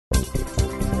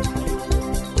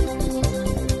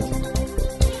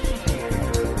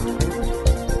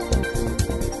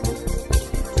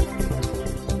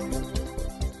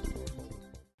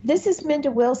This is Minda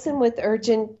Wilson with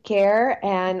Urgent Care,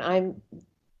 and I'm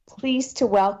pleased to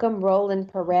welcome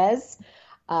Roland Perez,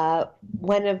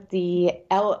 one of the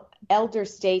elder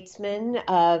statesmen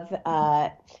of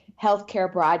healthcare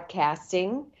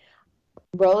broadcasting.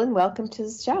 Roland, welcome to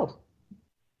the show.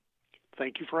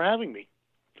 Thank you for having me.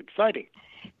 It's exciting.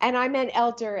 And I meant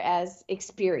elder as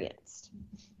experienced.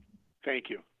 Thank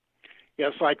you.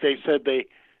 Yes, like they said, they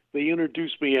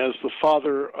introduced me as the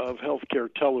father of healthcare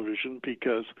television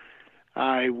because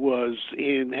I was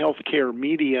in healthcare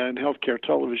media and healthcare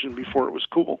television before it was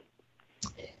cool.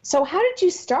 So how did you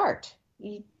start?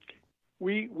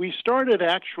 We started,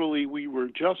 actually, we were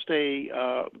just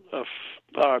a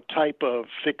type of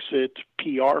fix-it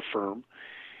PR firm,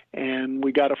 and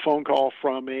we got a phone call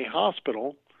from a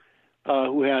hospital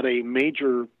who had a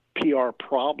major PR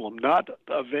problem, not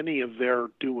of any of their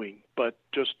doing, but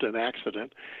just an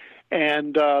accident.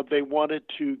 And they wanted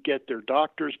to get their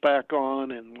doctors back on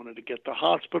and wanted to get the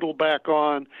hospital back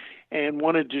on and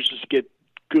wanted to just get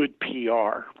good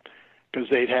PR because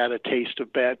they'd had a taste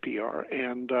of bad PR.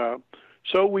 And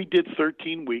so we did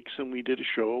 13 weeks and we did a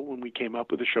show, and we came up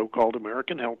with a show called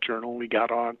American Health Journal. We got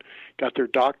their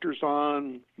doctors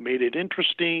on, made it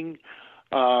interesting.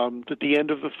 At the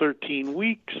end of the 13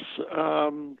 weeks,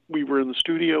 we were in the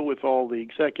studio with all the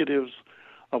executives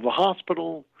of the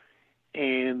hospital,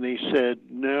 and they said,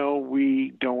 no,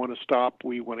 we don't want to stop.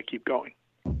 We want to keep going.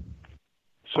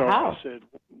 So Wow. I said,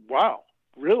 wow,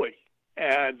 really?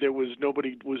 And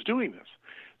nobody was doing this.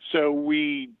 So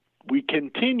we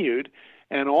continued,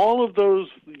 and all of those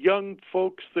young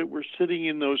folks that were sitting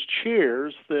in those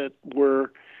chairs that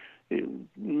were,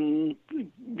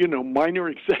 minor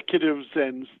executives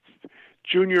and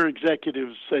junior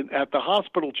executives at the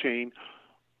hospital chain,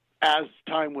 as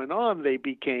time went on, they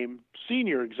became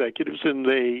senior executives, and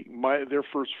their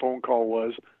first phone call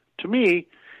was to me.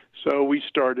 So we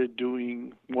started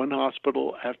doing one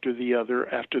hospital after the other,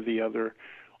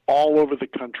 all over the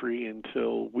country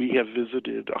until we have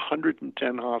visited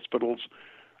 110 hospitals.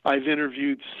 I've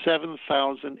interviewed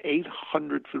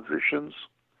 7,800 physicians.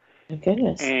 My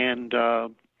goodness. And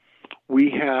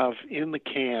we have, in the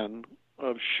can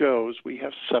of shows, we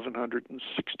have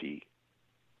 760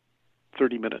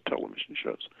 30-minute television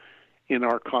shows in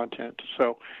our content.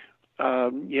 So,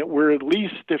 we're at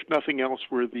least, if nothing else,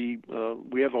 we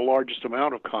have the largest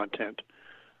amount of content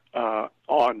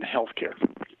on healthcare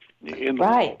in the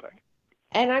Right. world.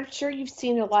 And I'm sure you've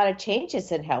seen a lot of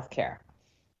changes in healthcare.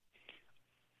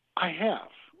 I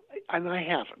have, and I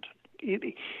haven't.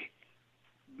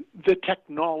 The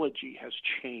technology has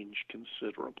changed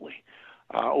considerably.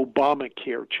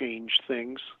 Obamacare changed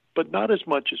things, but not as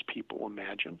much as people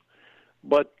imagine.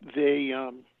 But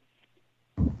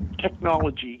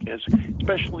technology,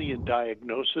 especially in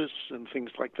diagnosis and things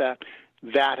like that,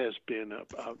 that has been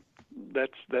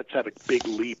that's had a big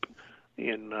leap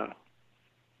in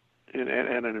and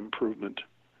an improvement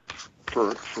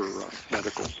for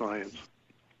medical science.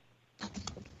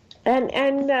 And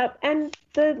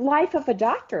the life of a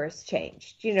doctor has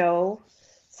changed,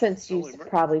 since you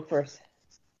probably first.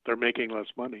 They're making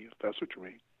less money, if that's what you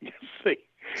mean. Yes,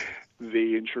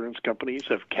 the insurance companies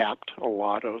have capped a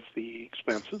lot of the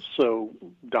expenses, so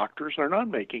doctors are not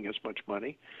making as much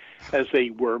money as they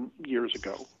were years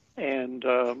ago. And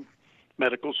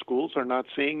medical schools are not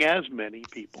seeing as many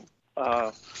people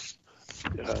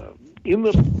in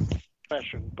the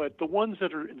profession. But the ones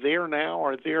that are there now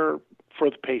are there for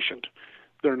the patient.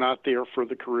 They're not there for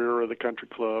the career or the country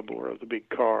club or the big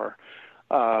car,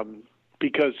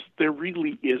 because there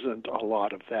really isn't a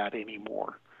lot of that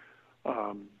anymore.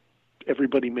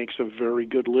 Everybody makes a very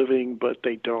good living, but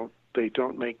they don't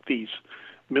make these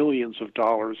millions of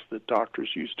dollars that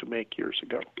doctors used to make years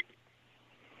ago.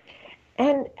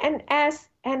 And as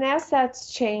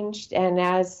that's changed, and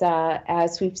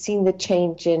as we've seen the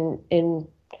change in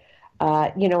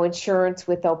insurance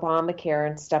with Obamacare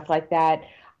and stuff like that,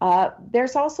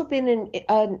 there's also been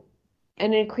an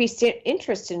increased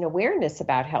interest and awareness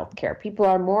about healthcare. People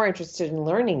are more interested in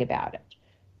learning about it.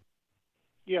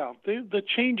 Yeah, the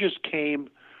changes came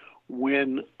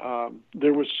when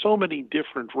there was so many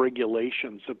different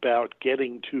regulations about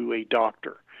getting to a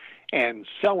doctor and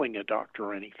selling a doctor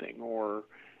or anything, or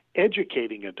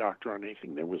educating a doctor on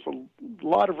anything. There was a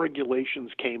lot of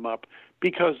regulations came up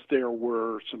because there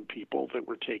were some people that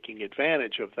were taking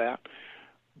advantage of that.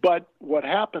 But what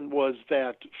happened was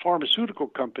that pharmaceutical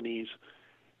companies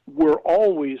were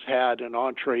always had an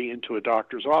entree into a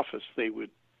doctor's office. They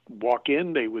would walk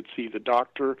in, they would see the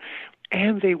doctor,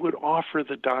 and they would offer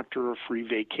the doctor a free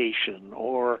vacation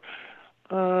or,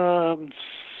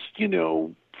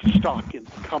 stock in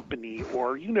the company,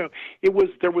 or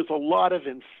there was a lot of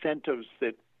incentives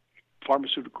that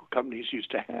pharmaceutical companies used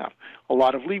to have, a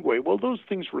lot of leeway. Well, those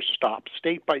things were stopped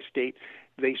state by state.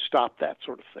 They stopped that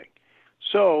sort of thing.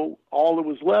 So all that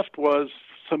was left was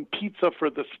some pizza for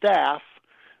the staff.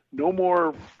 No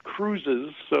more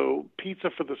cruises, so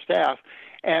pizza for the staff.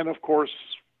 And of course,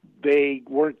 they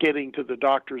weren't getting to the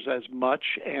doctors as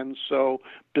much, and so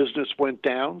business went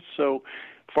down. So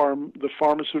the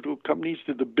pharmaceutical companies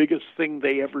did the biggest thing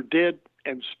they ever did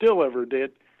and still ever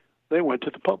did. They went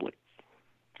to the public.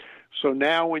 So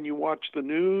now when you watch the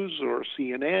news or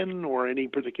CNN or any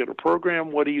particular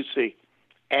program, what do you see?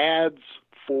 Ads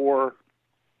for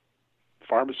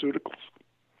pharmaceuticals.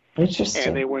 Interesting.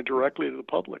 And they went directly to the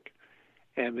public.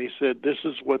 And they said, this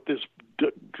is what this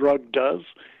drug does.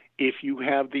 If you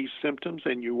have these symptoms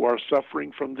and you are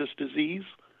suffering from this disease,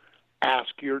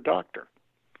 ask your doctor.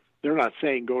 They're not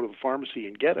saying go to the pharmacy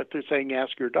and get it. They're saying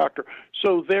ask your doctor.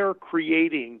 So they're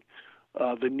creating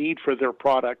the need for their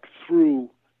product through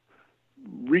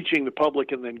reaching the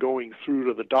public and then going through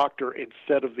to the doctor,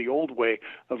 instead of the old way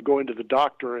of going to the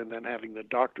doctor and then having the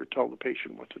doctor tell the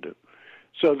patient what to do.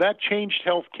 So that changed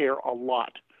healthcare a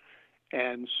lot.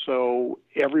 And so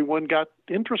everyone got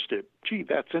interested. Gee,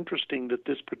 that's interesting that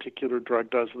this particular drug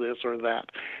does this or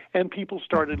that. And people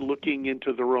started looking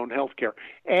into their own healthcare.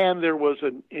 And there was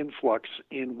an influx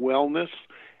in wellness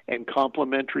and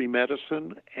complementary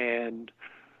medicine and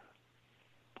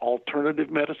alternative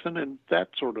medicine, and that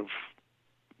sort of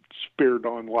spurred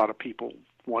on a lot of people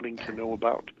wanting to know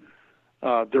about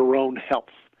their own health.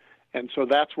 And so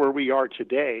that's where we are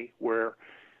today, where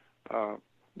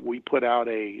we put out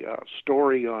a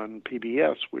story on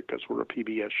PBS because we're a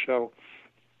PBS show,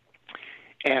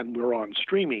 and we're on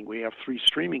streaming. We have 3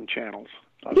 streaming channels.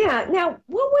 Yeah. Now,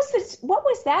 what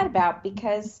was that about?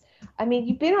 Because I mean,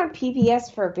 you've been on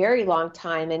PBS for a very long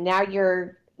time, and now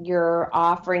you're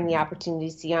offering the opportunity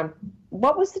to see on.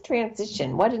 What was the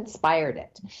transition? What inspired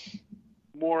it?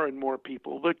 More and more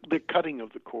people. The cutting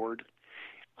of the cord.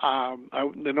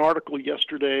 An article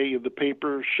yesterday in the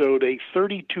paper showed a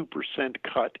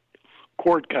 32%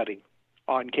 cord cutting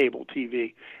on cable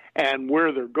TV, and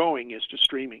where they're going is to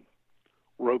streaming.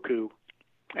 Roku,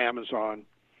 Amazon,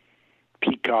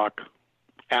 Peacock,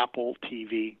 Apple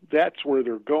TV. That's where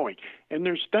they're going, and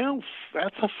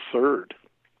that's a third.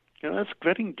 That's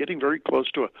getting very close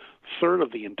to a third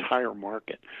of the entire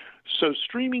market. So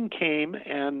streaming came,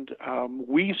 and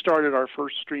we started our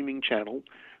first streaming channel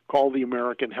called the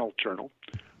American Health Journal.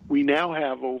 We now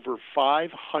have over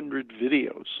 500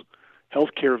 videos,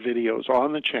 healthcare videos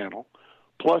on the channel.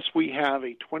 Plus, we have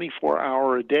a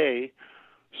 24-hour-a-day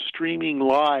streaming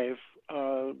live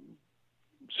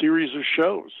series of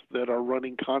shows that are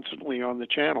running constantly on the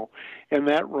channel. And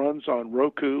that runs on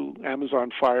Roku, Amazon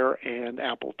Fire, and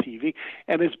Apple TV.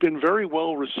 And it's been very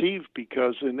well received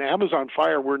because in Amazon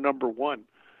Fire, we're number 1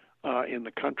 in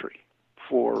the country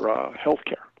for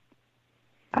healthcare.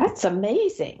 That's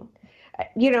amazing.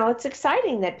 It's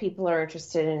exciting that people are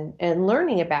interested in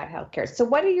learning about healthcare. So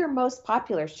what are your most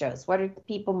popular shows? What are the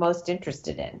people most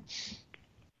interested in?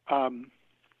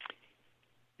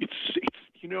 It's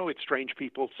strange.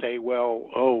 People say,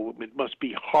 well, it must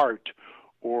be heart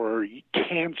or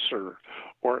cancer,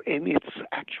 and it's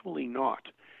actually not.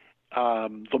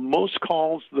 The most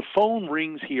calls, the phone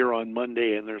rings here on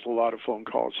Monday, and there's a lot of phone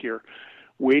calls here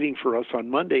waiting for us on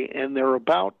Monday, and they're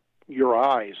about your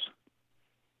eyes,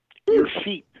 your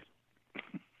feet,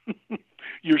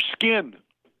 your skin,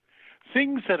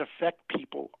 things that affect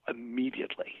people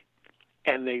immediately,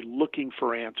 and they're looking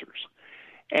for answers.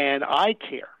 And eye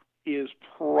care is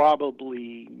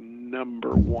probably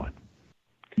number 1.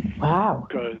 Wow.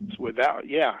 Because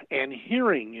and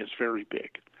hearing is very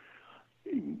big.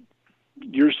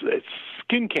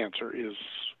 Skin cancer is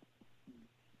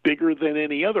bigger than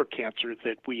any other cancer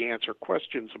that we answer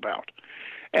questions about.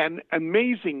 And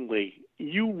amazingly,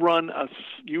 you run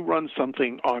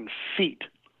something on feet,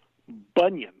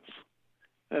 bunions,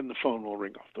 and the phone will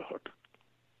ring off the hook.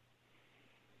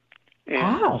 And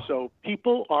wow. So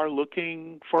people are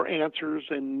looking for answers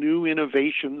and new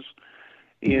innovations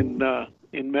in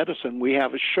medicine. We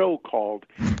have a show called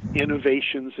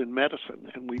Innovations in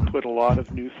Medicine, and we put a lot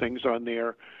of new things on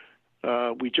there.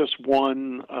 We just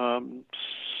won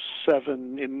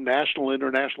 7 national,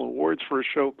 international awards for a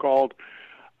show called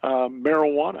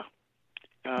marijuana,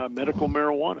 medical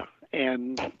marijuana,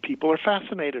 and people are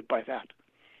fascinated by that.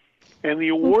 And the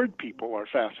award people are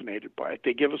fascinated by it.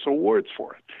 They give us awards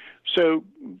for it. So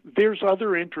there's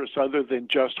other interests other than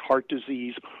just heart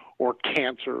disease or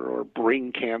cancer or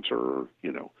brain cancer or,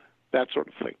 that sort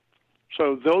of thing.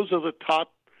 So those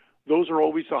are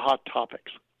always the hot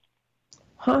topics.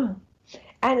 Huh.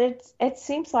 And it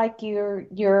seems like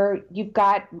you've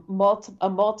got a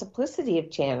multiplicity of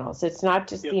channels. It's not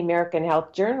just Yes. the American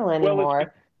Health Journal Well,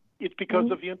 anymore. it's because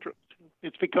of the interest.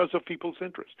 It's because of people's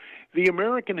interest. The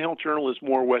American Health Journal is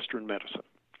more Western medicine.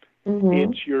 Mm-hmm.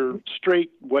 It's your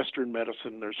straight Western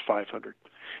medicine. There's 500.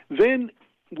 Then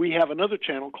we have another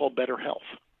channel called Better Health,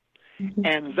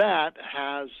 and that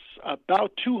has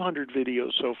about 200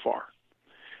 videos so far,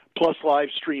 plus live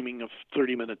streaming of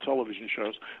 30-minute television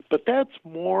shows. But that's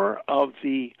more of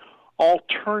the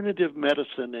alternative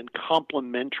medicine and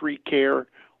complementary care,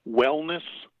 wellness,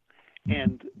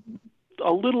 and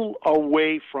a little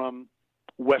away from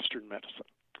Western medicine.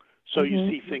 So you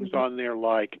see things on there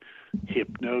like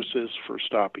hypnosis for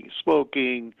stopping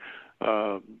smoking,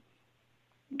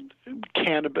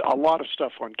 cannabis, a lot of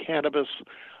stuff on cannabis,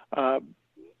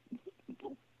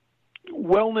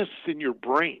 wellness in your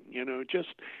brain, just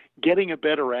getting a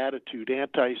better attitude,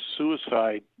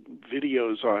 anti-suicide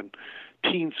videos on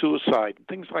teen suicide,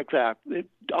 things like that.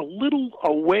 A little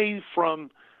away from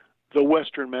the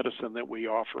Western medicine that we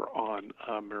offer on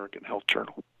American Health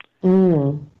Journal.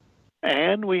 Mm.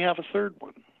 And we have a third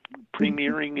one,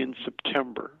 premiering in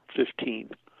September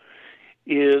 15th,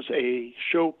 is a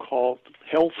show called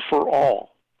Health for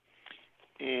All.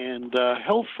 And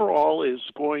Health for All is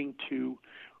going to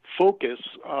focus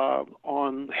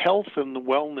on health and the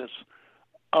wellness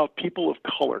of people of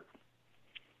color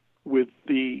with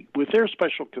their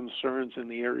special concerns in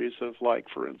the areas of, like,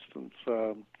 for instance,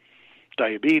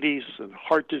 diabetes and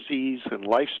heart disease and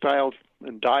lifestyle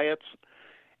and diets.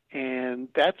 And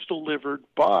that's delivered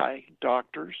by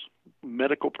doctors,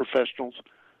 medical professionals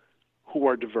who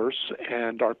are diverse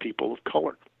and are people of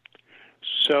color.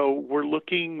 So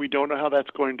we don't know how that's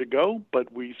going to go,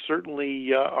 but we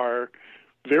certainly are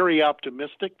very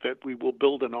optimistic that we will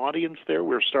build an audience there.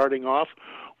 We're starting off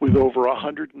with over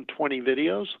 120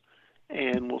 videos,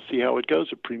 and we'll see how it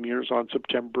goes. It premieres on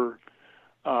September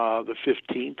the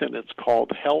 15th, and it's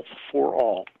called Health for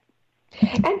All.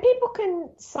 And people can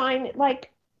sign,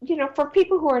 for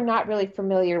people who are not really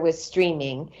familiar with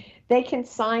streaming, they can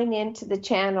sign into the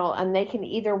channel and they can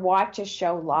either watch a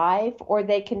show live or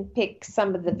they can pick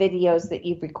some of the videos that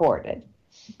you've recorded.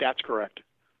 That's correct.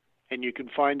 And you can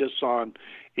find us on,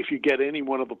 if you get any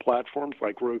one of the platforms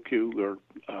like Roku or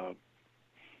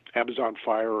Amazon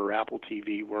Fire or Apple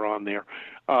TV, we're on there.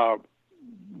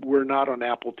 We're not on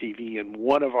Apple TV, and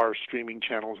one of our streaming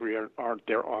channels we aren't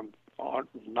there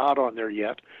not on there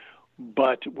yet.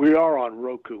 But we are on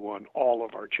Roku. On all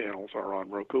of our channels are on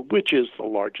Roku, which is the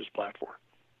largest platform.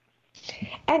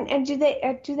 And do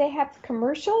they have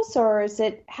commercials, or is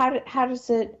it how does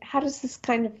this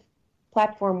kind of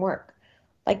platform work?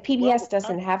 Like PBS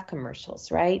doesn't have commercials,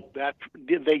 right? That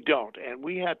they don't, and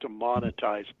we had to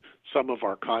monetize some of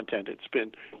our content. It's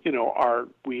been,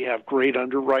 we have great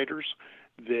underwriters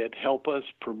that help us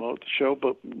promote the show,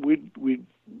 but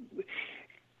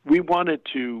we wanted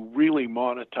to really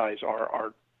monetize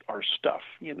our stuff,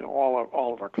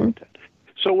 all of our content.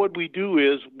 So what we do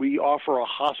is we offer a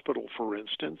hospital, for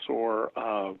instance, or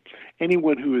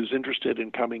anyone who is interested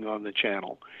in coming on the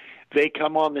channel. They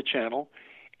come on the channel,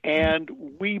 and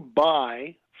we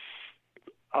buy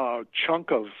a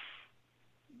chunk of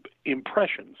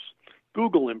impressions,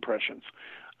 Google impressions,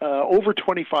 over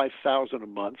 25,000 a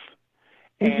month,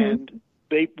 and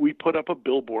we put up a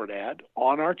billboard ad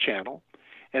on our channel.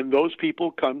 And those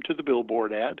people come to the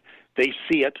billboard ad, they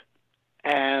see it,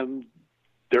 and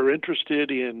they're interested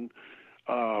in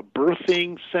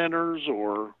birthing centers,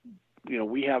 or,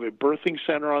 we have a birthing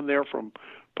center on there from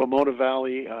Pomona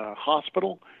Valley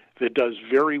Hospital that does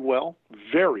very well,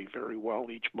 very, very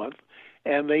well each month.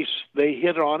 And they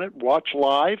hit on it, watch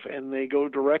live, and they go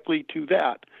directly to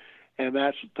that. And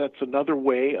that's another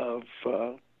way of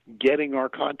getting our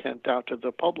content out to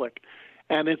the public.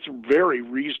 And it's very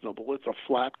reasonable. It's a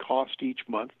flat cost each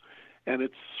month, and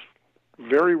it's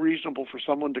very reasonable for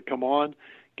someone to come on,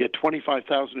 get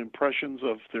 25,000 impressions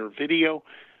of their video,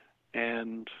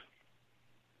 and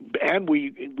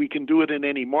we can do it in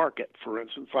any market. For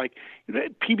instance, like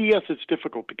PBS, it's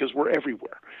difficult because we're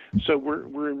everywhere. So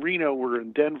we're in Reno, we're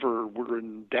in Denver, we're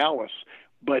in Dallas.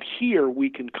 But here we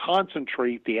can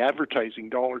concentrate the advertising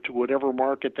dollar to whatever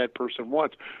market that person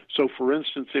wants. So, for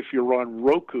instance, if you're on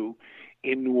Roku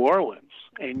in New Orleans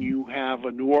and you have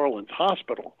a New Orleans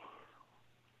hospital,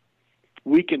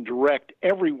 we can direct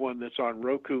everyone that's on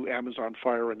Roku, Amazon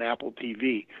Fire, and Apple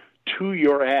TV to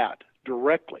your ad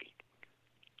directly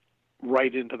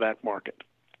right into that market.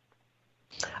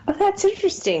 Oh, that's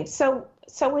interesting. So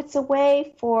it's a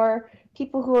way for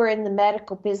people who are in the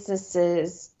medical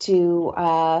businesses to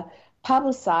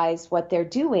publicize what they're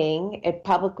doing at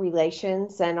public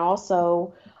relations and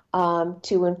also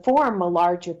to inform a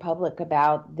larger public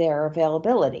about their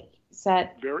availability. Is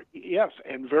that Yes,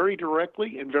 and very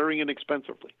directly and very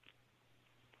inexpensively.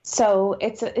 so?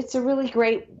 It's a really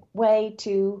great way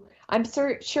to. I'm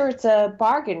sure it's a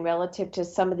bargain relative to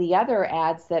some of the other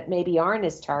ads that maybe aren't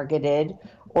as targeted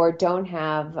or don't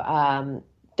have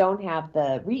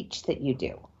the reach that you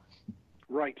do.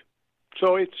 Right.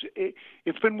 So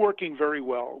it's been working very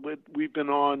well. We've been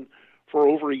on for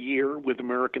over a year with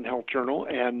American Health Journal,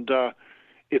 and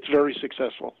it's very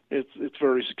successful. It's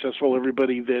very successful.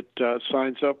 Everybody that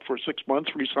signs up for 6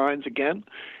 months resigns again,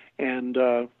 and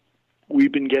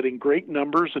we've been getting great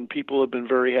numbers, and people have been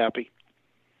very happy.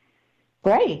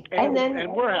 Great,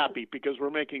 and we're happy because we're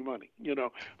making money,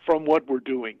 from what we're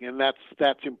doing, and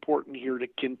that's important here to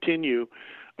continue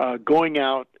going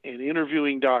out and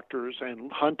interviewing doctors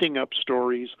and hunting up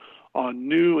stories on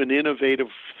new and innovative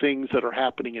things that are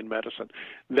happening in medicine.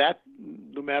 That,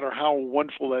 no matter how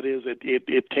wonderful that is,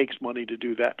 it takes money to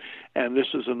do that. And this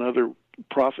is another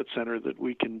profit center that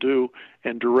we can do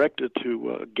and direct it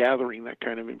to gathering that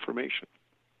kind of information.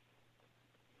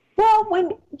 Well,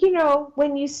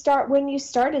 when you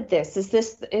started this, is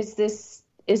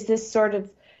this sort of,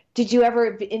 did you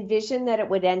ever envision that it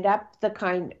would end up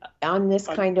on this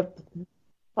kind of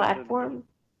platform?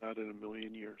 Not in a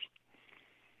million years.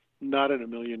 Not in a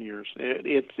million years.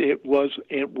 It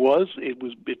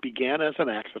began as an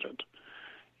accident.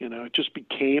 It just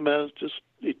became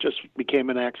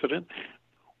an accident.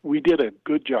 We did a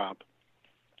good job,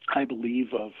 I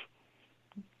believe, of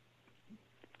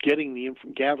gathering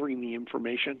the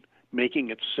information,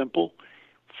 making it simple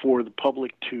for the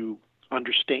public to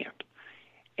understand.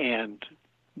 And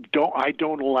I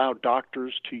don't allow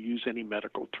doctors to use any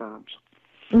medical terms.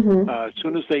 Mm-hmm. As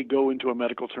soon as they go into a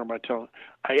medical term,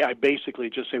 I basically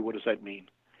just say, what does that mean?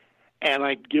 And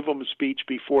I give them a speech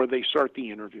before they start the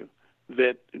interview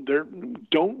that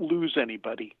don't lose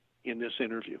anybody in this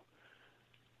interview.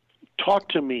 Talk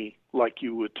to me like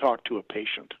you would talk to a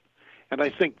patient. And I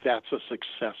think that's a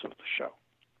success of the show.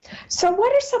 So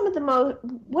what are some of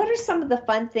the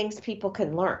fun things people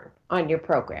can learn on your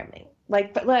programming?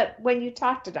 Like when you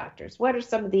talk to doctors, what are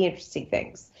some of the interesting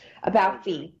things about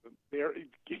feed?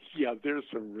 There's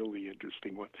some really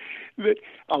interesting ones.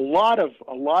 A lot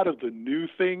of the new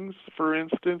things, for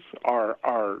instance, are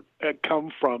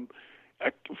come from,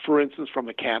 for instance, from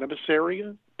the cannabis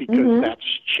area, because mm-hmm. that's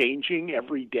changing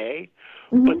every day.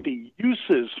 Mm-hmm. But the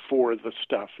uses for the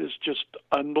stuff is just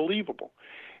unbelievable.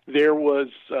 There was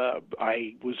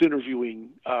I was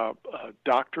interviewing a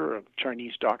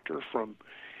Chinese doctor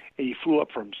he flew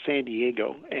up from San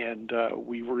Diego, and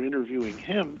we were interviewing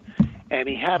him, and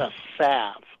he had a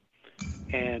salve,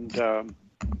 and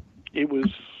it was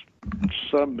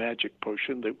some magic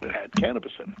potion that had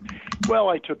cannabis in it. Well,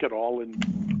 I took it all in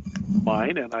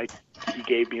mine, and he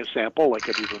gave me a sample like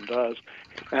everyone does,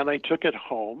 and I took it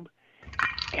home,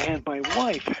 and my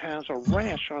wife has a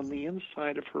rash on the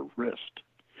inside of her wrist,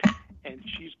 and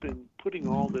she's been putting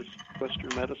all this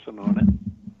Western medicine on it,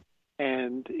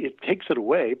 and it takes it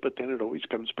away, but then it always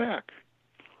comes back.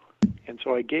 And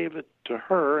so I gave it to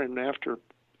her, and after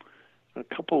a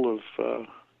couple of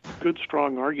good,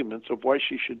 strong arguments of why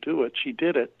she should do it, she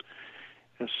did it.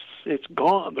 It's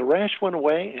gone. The rash went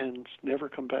away, and it's never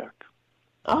come back.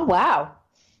 Oh, wow.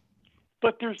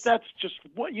 But there's just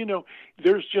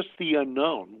the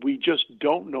unknown. We just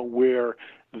don't know where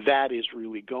that is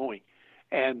really going.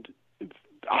 And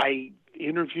I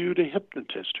interviewed a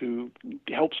hypnotist who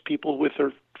helps people with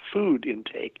their food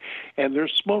intake and their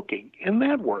smoking, and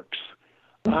that works.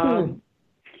 Mm-hmm.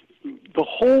 The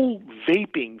whole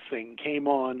vaping thing came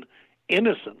on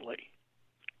innocently,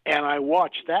 and I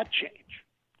watched that change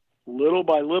little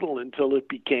by little until it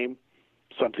became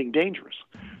something dangerous.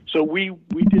 So we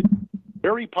did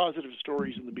very positive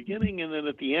stories in the beginning, and then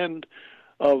at the end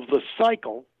of the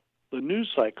cycle, the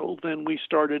news cycle, then we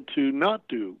started to not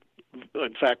do.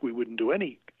 In fact, we wouldn't do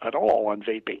any at all on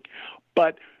vaping.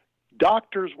 But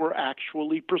doctors were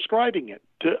actually prescribing it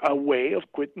to a way of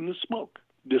quitting the smoke.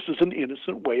 This is an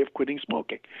innocent way of quitting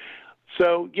smoking.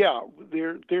 So,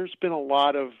 there's been a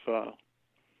lot of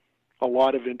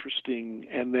interesting,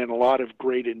 and then a lot of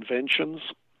great inventions.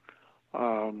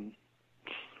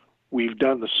 We've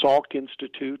done the Salk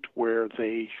Institute, where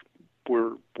they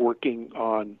were working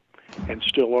on, and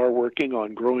still are working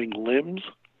on, growing limbs.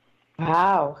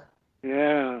 Wow.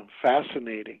 Yeah,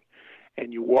 fascinating.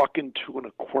 And you walk into an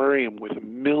aquarium with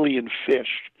 1 million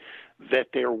fish that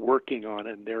they're working on,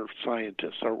 and their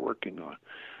scientists are working on.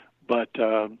 But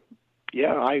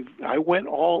Yeah, I went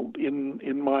all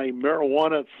in my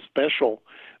marijuana special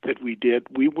that we did.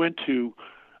 We went to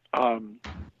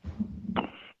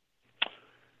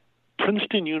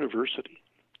Princeton University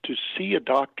to see a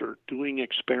doctor doing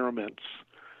experimental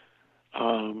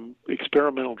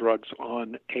drugs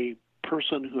on a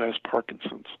person who has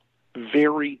Parkinson's,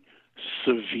 very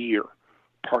severe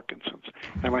Parkinson's.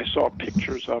 And I saw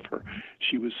pictures of her.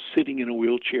 She was sitting in a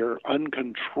wheelchair,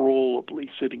 uncontrollably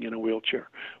sitting in a wheelchair,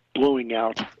 blowing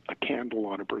out a candle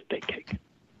on a birthday cake.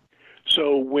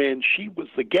 So when she was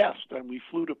the guest, and we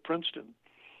flew to Princeton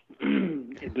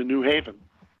into New Haven,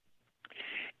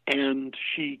 and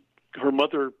her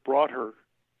mother brought her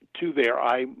to there,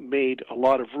 I made a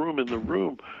lot of room in the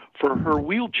room for her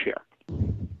wheelchair.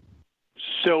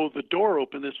 So the door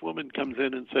opened, this woman comes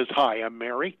in and says, "Hi, I'm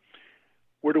Mary.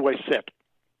 Where do I sit?"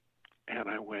 And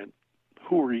I went,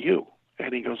 "Who are you?"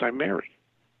 And he goes, "I'm Mary."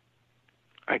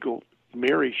 I go,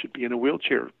 "Mary should be in a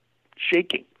wheelchair,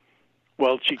 shaking."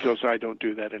 Well, she goes, "I don't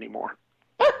do that anymore."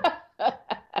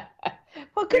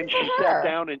 Well, good and for she her. sat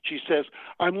down and she says,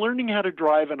 "I'm learning how to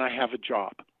drive and I have a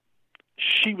job."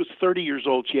 She was 30 years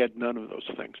old. She had none of those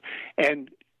things.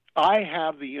 And I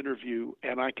have the interview,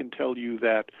 and I can tell you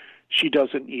that she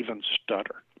doesn't even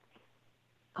stutter.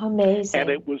 Amazing. And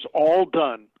it was all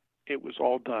done. It was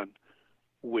all done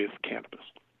with cannabis.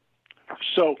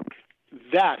 So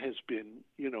that has been,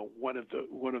 one of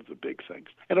the big things.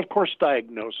 And of course,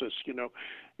 diagnosis.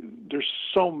 There's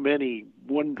so many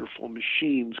wonderful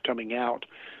machines coming out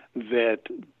that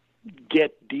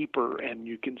get deeper, and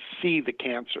you can see the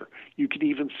cancer. You can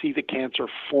even see the cancer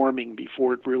forming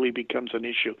before it really becomes an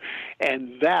issue.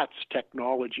 And that's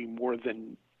technology more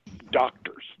than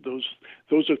doctors.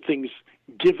 Those are things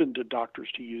given to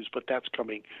doctors to use, but that's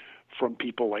coming from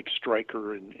people like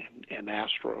Stryker and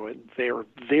Astro, and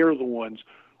they're the ones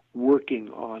working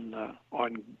on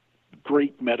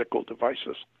great medical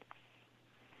devices.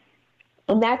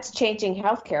 And that's changing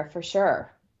healthcare for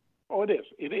sure. Oh, it is.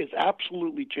 It is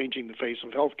absolutely changing the face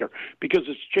of healthcare because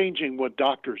it's changing what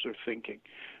doctors are thinking.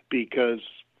 Because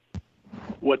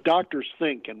what doctors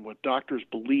think and what doctors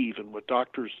believe and what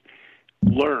doctors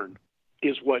learn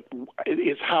is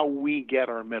how we get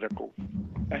our medical.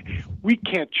 We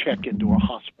can't check into a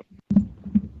hospital.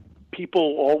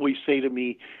 People always say to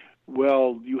me,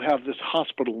 "Well, you have this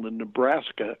hospital in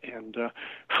Nebraska, and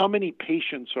how many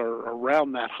patients are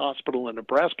around that hospital in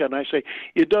Nebraska?" And I say,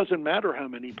 it doesn't matter how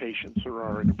many patients there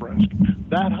are in Nebraska.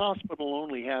 That hospital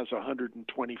only has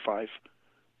 125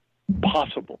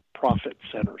 possible profit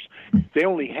centers. They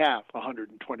only have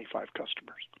 125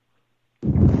 customers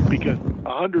because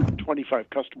 125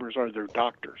 customers are their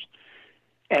doctors.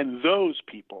 And those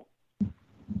people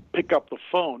pick up the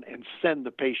phone and send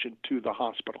the patient to the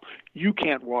hospital. You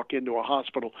can't walk into a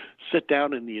hospital, sit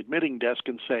down in the admitting desk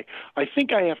and say, "I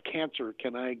think I have cancer.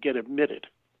 Can I get admitted?"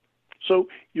 So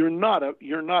you're not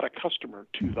a customer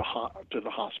to the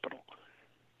hospital.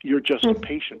 You're just a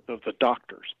patient of the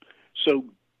doctors. So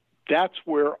that's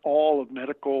where all of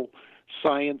medical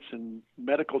science and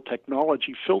medical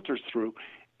technology filters through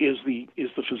is the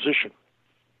physician.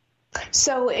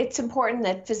 So it's important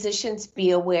that physicians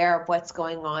be aware of what's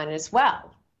going on as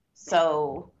well.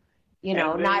 So,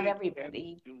 not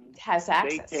everybody has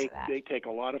access to that. They take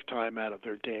a lot of time out of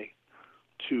their day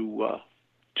to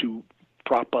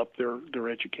prop up their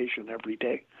education every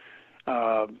day.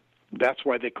 That's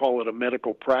why they call it a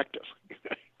medical practice.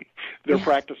 They're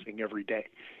practicing every day,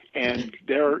 and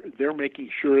they're making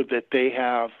sure that they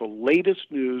have the latest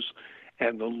news.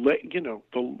 And the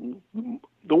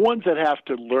ones that have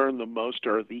to learn the most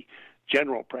are the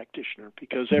general practitioner,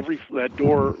 because that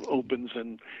door opens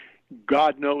and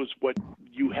God knows what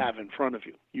you have in front of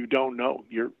you. You don't know.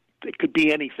 It could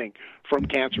be anything from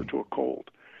cancer to a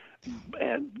cold.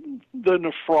 And the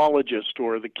nephrologist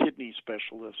or the kidney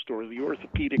specialist or the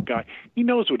orthopedic guy, he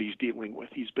knows what he's dealing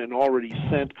with. He's been already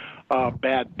sent a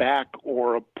bad back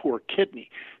or a poor kidney.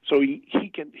 So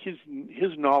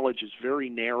his knowledge is very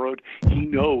narrowed. He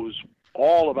knows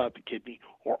all about the kidney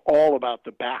or all about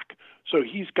the back. So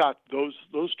he's got those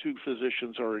two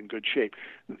physicians are in good shape.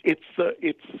 It's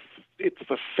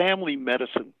the family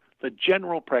medicine. The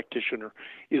general practitioner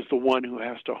is the one who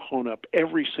has to hone up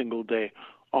every single day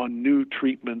on new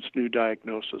treatments, new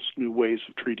diagnosis, new ways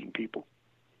of treating people.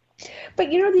 But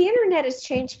the internet has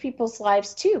changed people's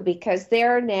lives too, because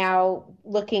they're now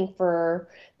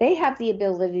they have the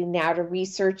ability now to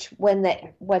research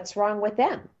what's wrong with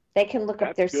them. They can look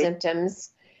up their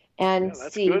symptoms and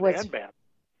see what's and bad.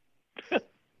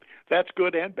 That's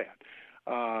good and bad.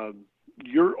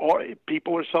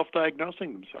 People are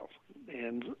self-diagnosing themselves,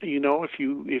 and if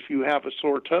you have a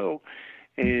sore toe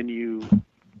and you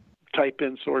type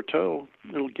in sore toe,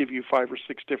 it'll give you 5 or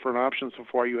 6 different options of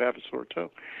why you have a sore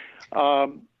toe.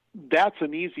 That's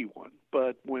an easy one.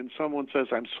 But when someone says,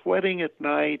 I'm sweating at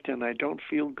night and I don't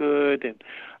feel good,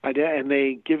 and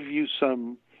they give you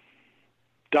some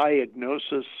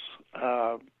diagnosis,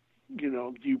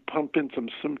 you pump in some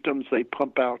symptoms, they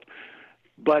pump out,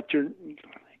 but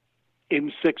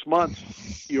in 6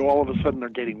 months, you all of a sudden are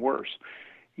getting worse.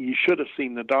 You should have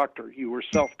seen the doctor. You were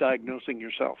self-diagnosing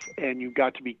yourself, and you've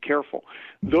got to be careful.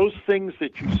 Those things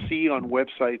that you see on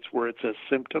websites where it says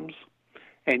symptoms,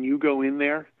 and you go in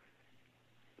there,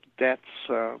 that's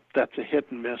a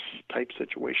hit and miss type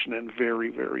situation, and very,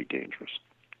 very dangerous.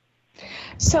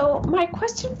 So my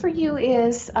question for you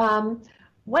is,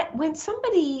 when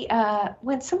somebody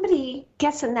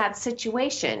gets in that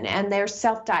situation and they're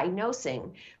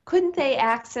self-diagnosing, couldn't they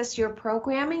access your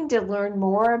programming to learn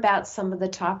more about some of the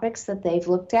topics that they've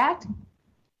looked at?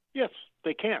 Yes,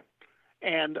 they can.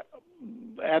 And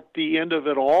at the end of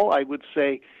it all, I would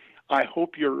say, I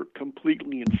hope you're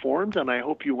completely informed, and I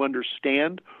hope you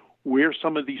understand where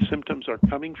some of these symptoms are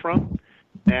coming from.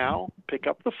 Now, pick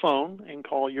up the phone and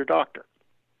call your doctor.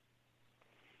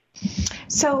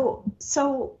 So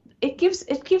it gives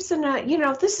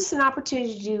this is an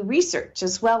opportunity to do research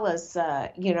as well as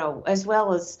learn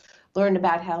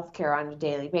about healthcare on a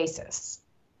daily basis.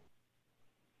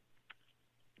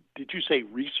 Did you say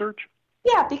research?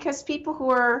 Yeah, because people who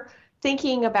are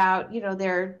thinking about,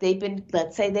 they've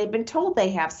been told they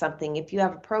have something. If you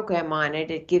have a program on it,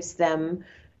 it gives them,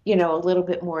 a little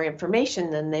bit more information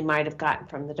than they might have gotten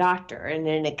from the doctor in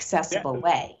an accessible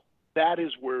way. That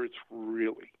is where it's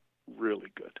really,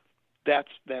 really good.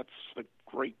 That's a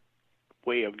great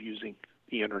way of using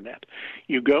the internet.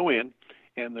 You go in,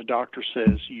 and the doctor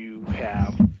says you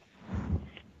have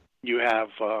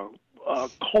a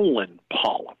colon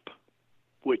polyp,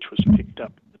 which was picked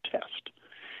up in the test.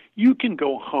 You can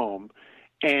go home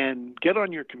and get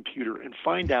on your computer and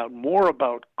find out more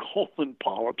about colon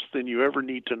polyps than you ever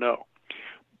need to know.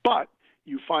 But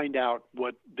you find out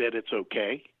that it's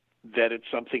okay, that it's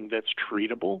something that's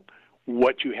treatable,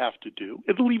 what you have to do.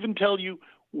 It'll even tell you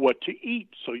what to eat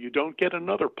so you don't get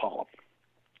another polyp.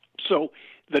 So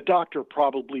the doctor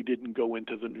probably didn't go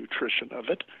into the nutrition of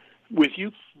it with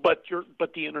you, but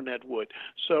the internet would.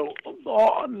 So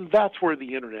that's where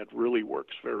the internet really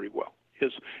works very well,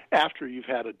 is after you've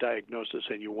had a diagnosis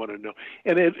and you want to know.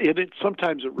 And it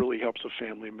sometimes it really helps a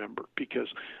family member, because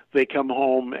they come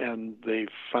home and they've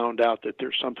found out that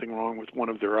there's something wrong with one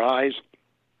of their eyes,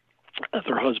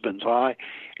 their husband's eye,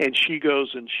 and she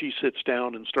goes and she sits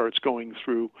down and starts going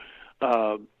through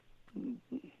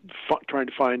trying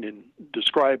to find and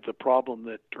describe the problem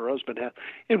that her husband had,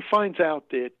 and finds out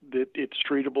that it's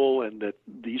treatable and that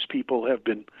these people have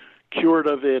been cured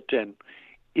of it, and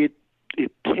it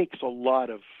takes a lot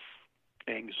of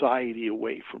anxiety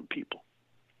away from people.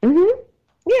 Mm-hmm.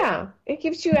 Yeah, it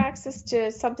gives you access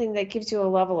to something that gives you a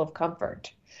level of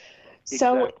comfort.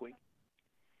 Exactly.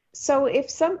 So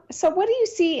what do you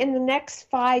see in the next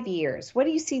 5 years? What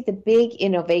do you see the big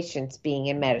innovations being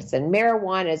in medicine?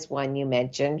 Marijuana is one you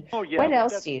mentioned. Oh, yeah. What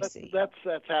else do you see? That's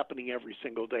happening every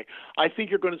single day. I think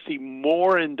you're going to see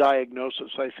more in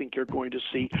diagnosis. I think you're going to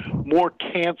see more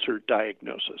cancer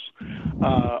diagnosis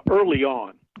early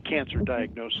on. Cancer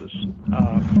diagnosis.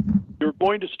 You're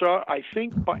going to start, I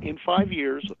think, in 5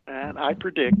 years, and I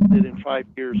predict that in 5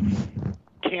 years,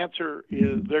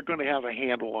 they're going to have a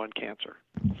handle on cancer.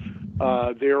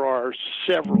 There are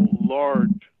several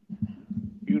large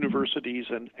universities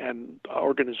and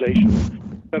organizations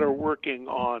that are working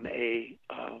on a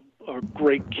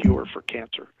great cure for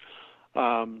cancer.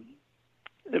 A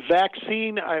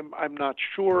vaccine, I'm not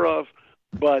sure of,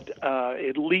 but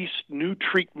at least new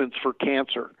treatments for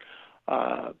cancer,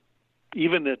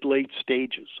 even at late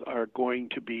stages, are going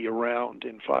to be around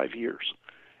in 5 years.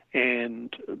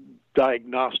 And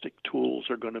diagnostic tools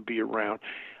are going to be around.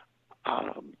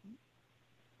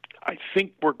 I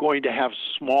think we're going to have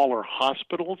smaller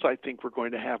hospitals. I think we're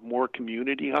going to have more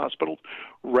community hospitals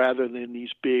rather than these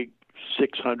big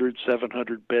 600,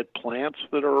 700 bed plants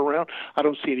that are around. I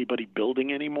don't see anybody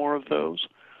building any more of those.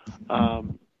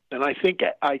 And I think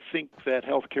that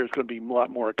healthcare is going to be a lot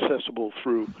more accessible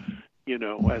through,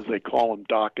 as they call them,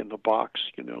 doc in the box,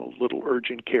 little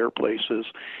urgent care places.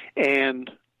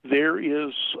 And there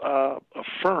is a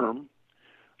firm,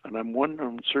 and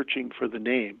I'm searching for the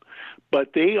name,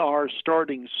 but they are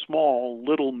starting small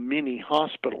little mini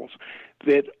hospitals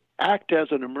that act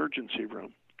as an emergency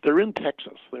room. They're in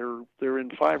Texas. They're in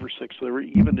 5 or 6. They're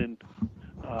even in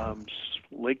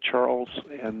Lake Charles,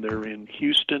 and they're in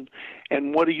Houston.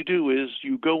 And what you do is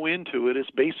you go into it. It's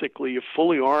basically a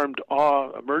fully armed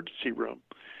emergency room,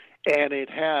 and it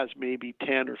has maybe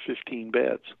 10 or 15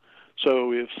 beds.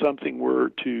 So if something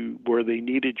were to where they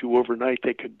needed you overnight,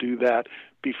 they could do that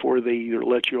before they either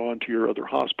let you on to your other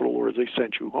hospital or they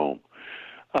sent you home.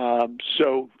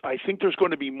 So I think there's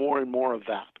going to be more and more of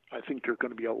that. I think there's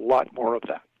going to be a lot more of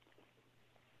that.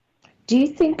 Do you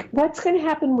think, what's going to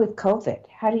happen with COVID?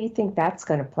 How do you think that's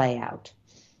going to play out?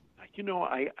 You know,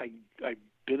 I've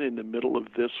been in the middle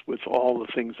of this with all the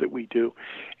things that we do,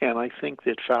 and I think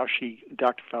that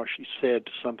Dr. Fauci said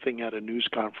something at a news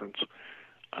conference,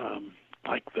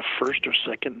 like the first or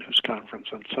second news conference,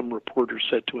 and some reporter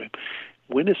said to him,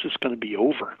 "When is this going to be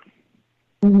over?"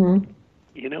 Mm-hmm.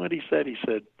 You know what he said? He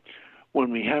said,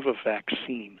 "When we have a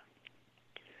vaccine."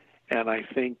 And I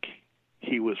think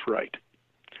he was right.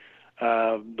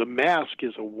 The mask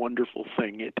is a wonderful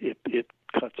thing. It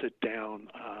cuts it down.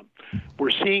 We're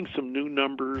seeing some new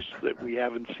numbers that we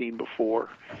haven't seen before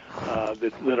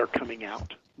that are coming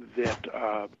out that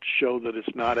show that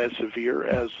it's not as severe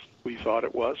as we thought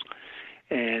it was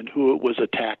and who it was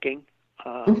attacking.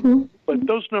 But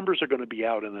those numbers are going to be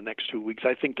out in the next 2 weeks.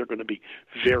 I think they're going to be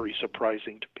very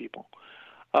surprising to people.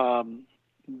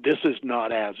 This is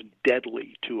not as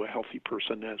deadly to a healthy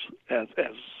person as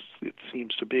it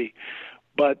seems to be.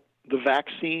 But the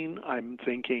vaccine, I'm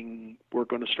thinking we're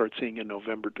going to start seeing in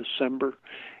November, December,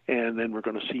 and then we're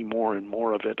going to see more and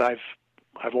more of it.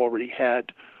 I've already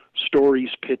had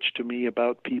stories pitched to me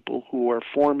about people who are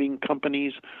forming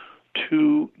companies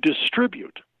to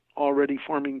distribute, already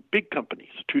forming big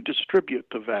companies to distribute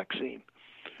the vaccine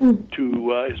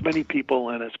to as many people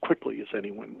and as quickly as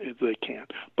anyone as they can.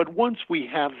 But once we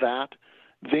have that,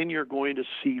 then you're going to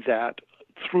see that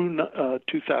through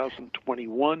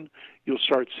 2021, you'll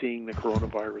start seeing the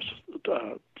coronavirus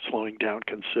slowing down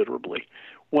considerably.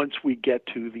 Once we get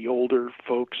to the older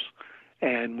folks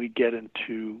and we get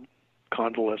into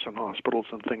convalescent hospitals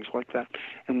and things like that,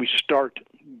 and we start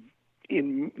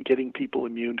in getting people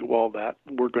immune to all that,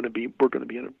 we're going to be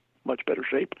in a much better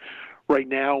shape. Right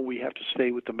now, we have to stay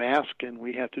with the mask, and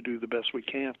we have to do the best we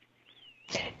can.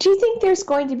 Do you think there's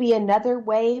going to be another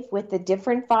wave with a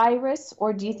different virus,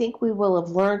 or do you think we will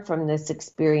have learned from this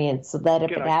experience so that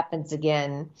if it happens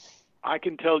again? I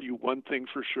can tell you one thing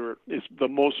for sure. Is the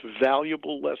most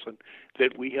valuable lesson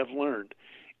that we have learned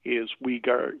is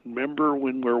remember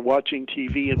when we're watching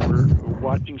TV and we're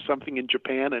watching something in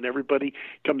Japan and everybody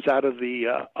comes out of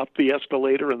the up the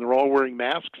escalator and they're all wearing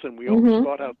masks and we always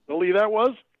thought how silly that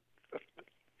was?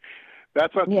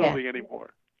 That's not silly anymore.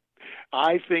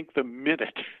 I think the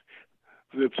minute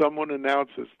that someone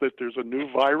announces that there's a new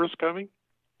virus coming,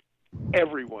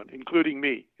 everyone, including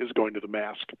me, is going to the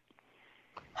mask.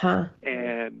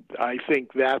 And I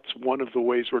think that's one of the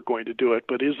ways we're going to do it.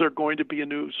 But is there going to be a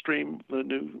new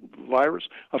virus?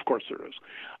 Of course there is.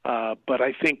 But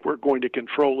I think we're going to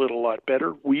control it a lot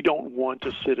better. We don't want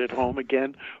to sit at home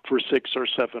again for 6 or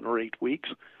 7 or 8 weeks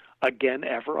again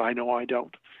ever. I know I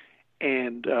don't.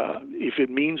 And if it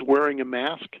means wearing a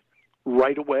mask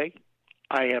right away,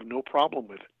 I have no problem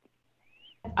with it.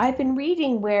 I've been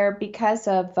reading where because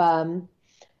a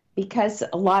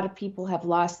lot of people have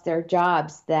lost their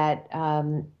jobs, that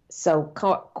so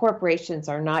corporations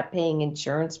are not paying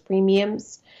insurance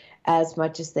premiums as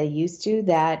much as they used to,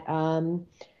 that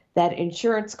that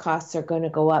insurance costs are going to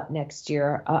go up next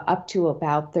year, up to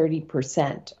about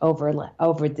 30%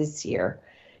 over this year.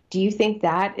 Do you think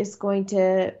that is going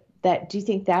to do you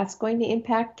think that's going to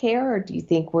impact care, or do you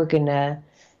think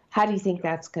how do you think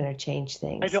that's going to change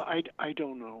things? I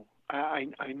don't know. I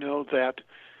know that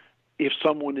if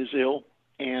someone is ill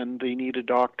and they need a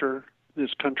doctor,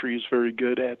 this country is very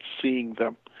good at seeing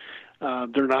them.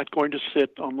 They're not going to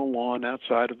sit on the lawn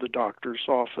outside of the doctor's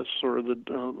office or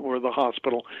the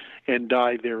hospital and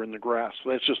die there in the grass.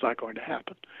 That's just not going to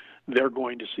happen. They're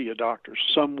going to see a doctor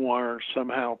somewhere,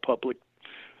 somehow. Public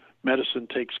medicine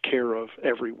takes care of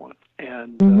everyone,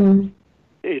 and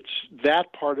it's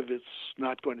that part of it's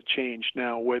not going to change.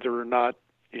 Now, whether or not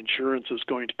insurance is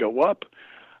going to go up,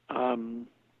 I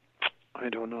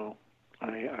don't know.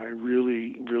 I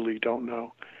really, really don't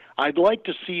know. I'd like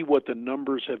to see what the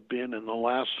numbers have been in the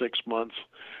last 6 months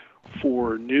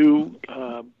for new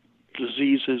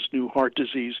diseases, new heart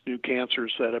disease, new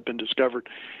cancers that have been discovered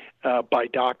by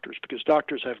doctors, because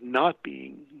doctors have not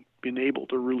been able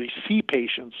to really see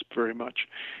patients very much,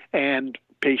 and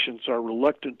patients are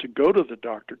reluctant to go to the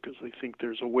doctor because they think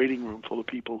there's a waiting room full of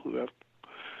people who have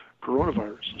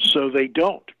coronavirus. So they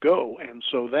don't go, and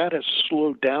so that has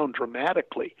slowed down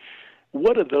dramatically.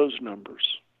 What are those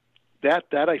numbers? That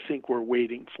I think we're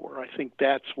waiting for. I think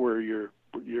that's where you're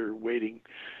waiting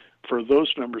for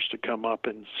those numbers to come up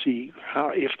and see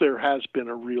if there has been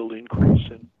a real increase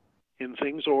in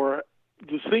things, or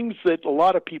the things that a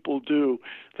lot of people do,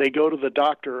 they go to the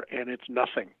doctor and it's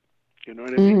nothing. You know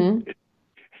what I mean?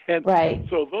 And right.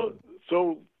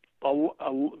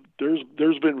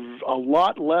 There's been a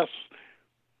lot less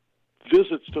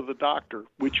visits to the doctor,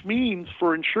 which means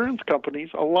for insurance companies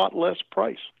a lot less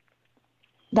price.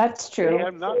 That's true.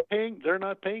 They're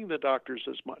not paying the doctors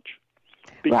as much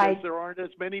because there aren't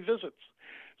as many visits.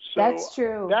 So that's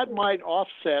true. That might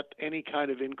offset any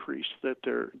kind of increase that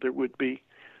there would be.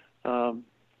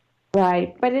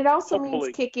 Right, but it also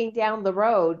means kicking down the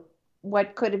road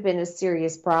what could have been a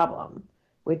serious problem,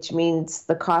 which means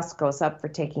the cost goes up for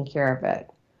taking care of it.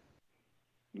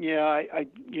 Yeah,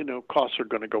 costs are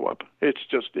going to go up.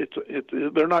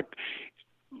 They're not.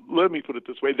 Let me put it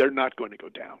this way: they're not going to go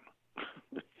down.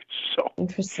 So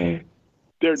interesting.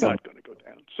 They're not going to go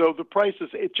down. So the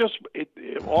prices,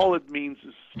 all it means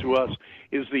to us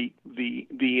is the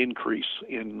increase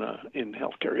in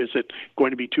healthcare. Is it going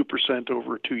to be 2%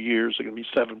 over 2 years? Is it going to be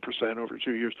 7% over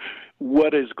 2 years?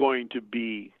 What is going to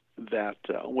be that?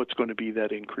 What's going to be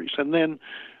that increase? And then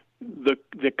the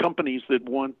companies that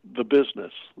want the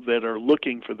business, that are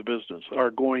looking for the business,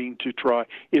 are going to try.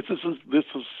 This is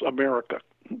America.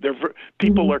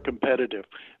 People are competitive.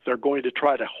 They're going to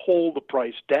try to hold the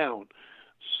price down.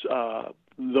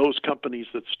 Those companies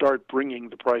that start bringing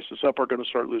the prices up are going to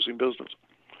start losing business,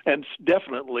 and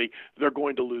definitely they're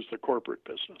going to lose their corporate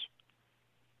business.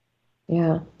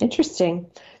 Yeah,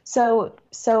 interesting. So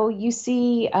you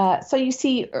see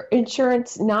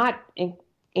insurance not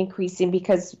increasing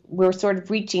because we're sort of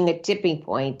reaching a tipping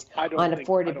point on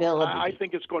affordability. I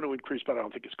think it's going to increase, but I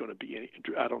don't think it's going to be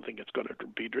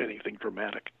anything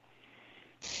dramatic.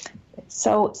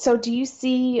 So do you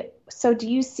see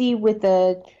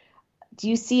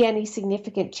any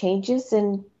significant changes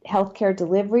in healthcare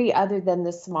delivery other than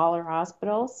the smaller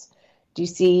hospitals? Do you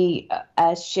see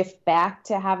a shift back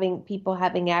to people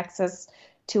having access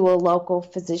to a local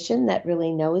physician that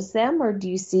really knows them, or do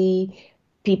you see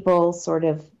people sort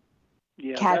of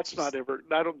that's not ever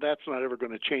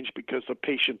going to change because the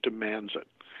patient demands it.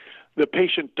 The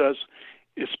patient does,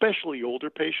 especially older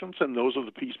patients, and those are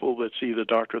the people that see the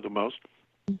doctor the most,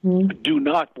 do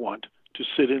not want to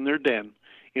sit in their den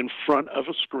in front of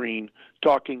a screen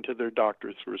talking to their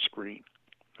doctor through a screen.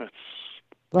 That's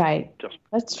right.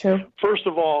 That's true. First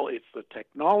of all, it's the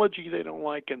technology they don't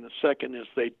like, and the second is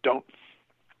they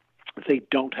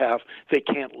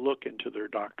can't look into their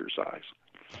doctor's eyes.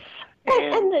 I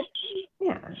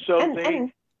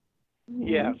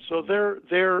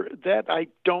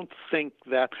don't think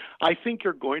that. I think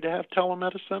you're going to have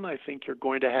telemedicine. I think you're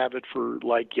going to have it for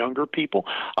like younger people.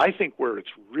 I think where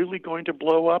it's really going to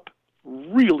blow up,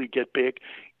 really get big,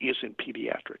 is in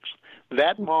pediatrics.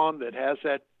 That mom that has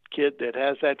that kid that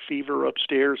has that fever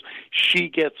upstairs, she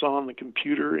gets on the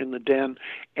computer in the den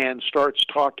and starts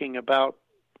talking about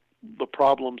the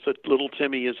problems that little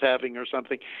Timmy is having or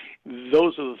something.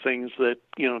 Those are the things that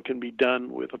can be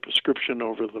done with a prescription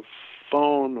over the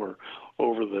phone or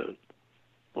over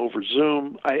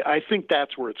Zoom. I think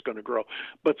that's where it's going to grow.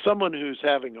 But someone who's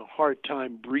having a hard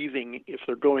time breathing if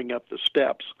they're going up the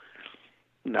steps,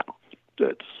 no,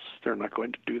 they're not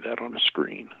going to do that on a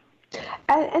screen.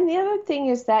 And the other thing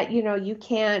is that, you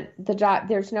can't,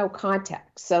 there's no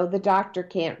contact. So the doctor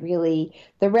can't really,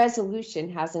 the resolution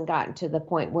hasn't gotten to the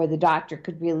point where the doctor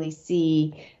could really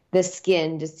see the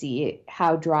skin to see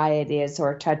how dry it is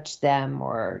or touch them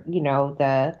or,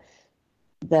 the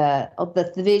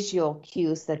visual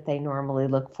cues that they normally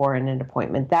look for in an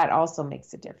appointment. That also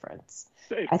makes a difference.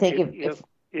 I think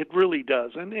it really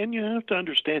does, and you have to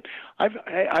understand. I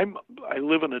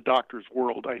live in a doctor's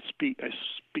world. I speak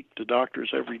to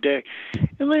doctors every day,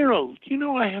 and they're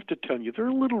I have to tell you, they're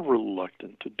a little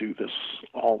reluctant to do this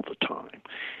all the time.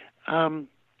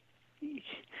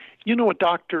 A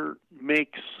doctor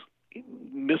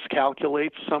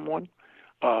miscalculates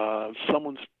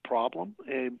someone's problem,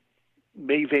 and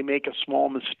they make a small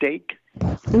mistake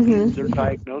in their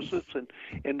diagnosis and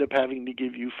end up having to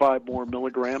give you 5 more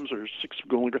milligrams or 6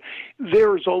 milligrams.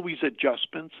 There's always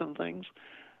adjustments and things,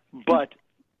 but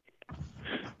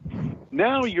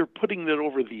now you're putting that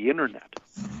over the internet.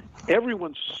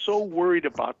 Everyone's so worried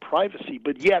about privacy,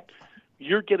 but yet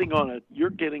you're getting on a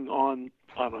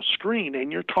screen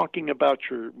and you're talking about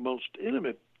your most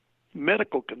intimate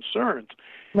medical concerns,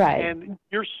 right? And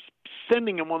you're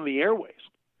sending them on the airways.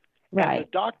 Right. And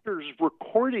the doctor's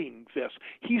recording this.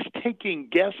 He's taking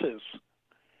guesses.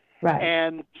 Right.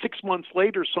 And 6 months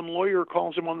later, some lawyer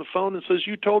calls him on the phone and says,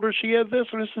 "You told her she had this?"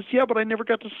 And he says, "Yeah, but I never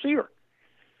got to see her."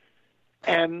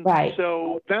 And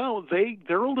so now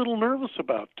they're a little nervous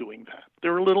about doing that.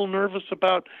 They're a little nervous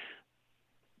about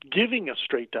giving a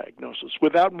straight diagnosis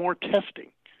without more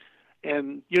testing.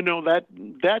 And, that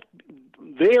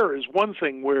there is one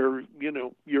thing where,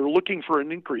 you're looking for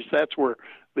an increase. That's where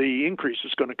the increase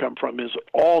is going to come from, is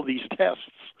all these tests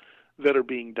that are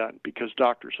being done, because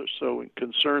doctors are so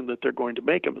concerned that they're going to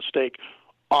make a mistake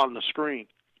on the screen.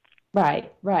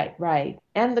 Right.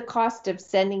 And the cost of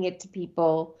sending it to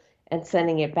people and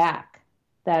sending it back,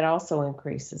 that also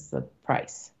increases the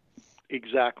price.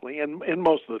 Exactly. And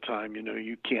most of the time,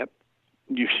 you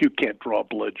can't draw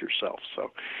blood yourself,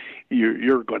 so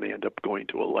you're going to end up going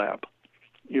to a lab.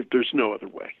 There's no other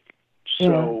way.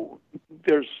 So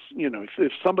there's,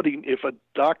 if a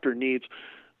doctor needs,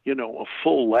 a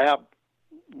full lab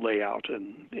layout,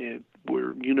 and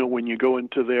where, when you go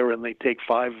into there and they take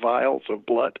 5 vials of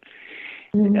blood,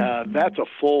 that's a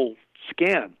full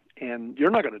scan, and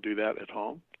you're not going to do that at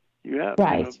home.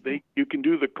 Right. You can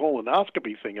do the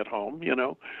colonoscopy thing at home,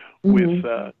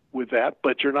 with that,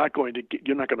 but you're not going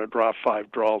to draw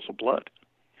 5 draws of blood.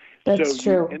 That's so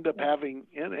true. You end up having,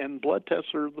 and blood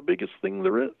tests are the biggest thing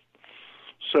there is.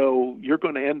 So you're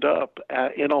going to end up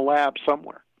in a lab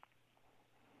somewhere.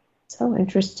 So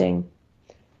interesting.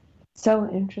 So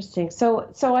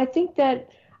I think that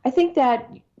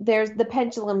there's the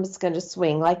pendulum is going to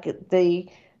swing.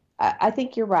 I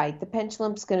think you're right. The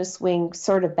pendulum's going to swing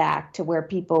sort of back to where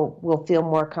people will feel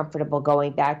more comfortable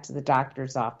going back to the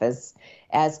doctor's office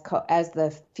as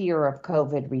the fear of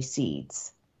COVID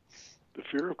recedes. The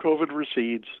fear of COVID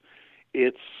recedes.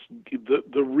 It's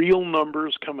the real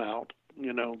numbers come out.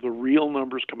 The real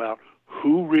numbers come out.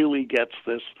 Who really gets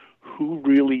this? Who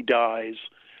really dies?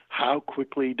 How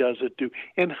quickly does it do?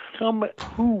 And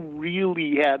who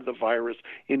really had the virus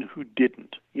and who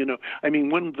didn't?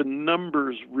 When the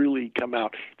numbers really come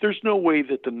out, there's no way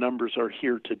that the numbers are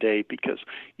here today, because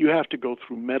you have to go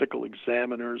through medical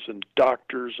examiners and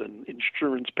doctors and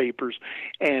insurance papers.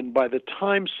 And by the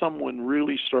time someone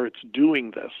really starts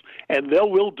doing this, and they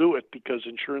will do it because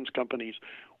insurance companies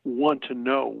want to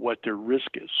know what their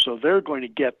risk is. So they're going to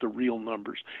get the real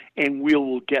numbers, and we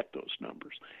will get those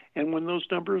numbers. And when those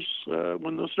numbers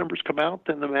come out,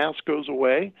 then the mask goes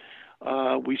away.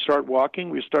 We start walking.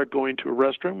 We start going to a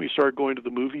restaurant. We start going to the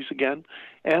movies again,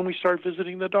 and we start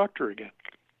visiting the doctor again.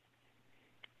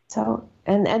 So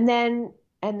and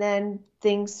then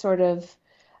things sort of,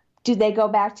 do they go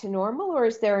back to normal, or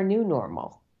is there a new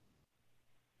normal?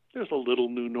 There's a little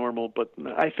new normal, but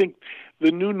I think the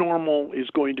new normal is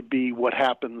going to be what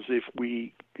happens if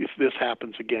this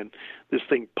happens again. This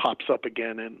thing pops up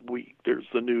again, and there's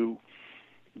the new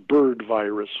bird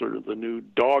virus or the new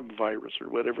dog virus or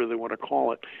whatever they want to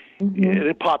call it. Mm-hmm. And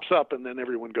it pops up, and then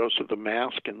everyone goes to the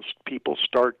mask, and people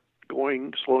start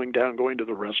slowing down, going to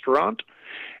the restaurant,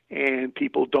 and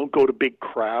people don't go to big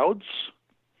crowds.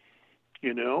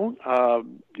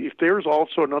 If there's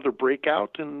also another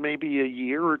breakout in maybe a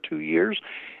year or 2 years,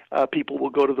 people will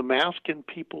go to the mask, and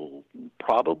people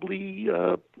probably,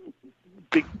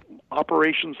 big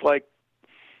operations like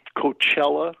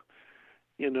Coachella,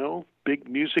 big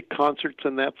music concerts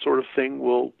and that sort of thing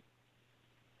will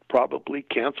probably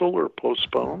cancel or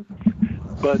postpone.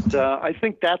 But I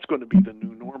think that's going to be the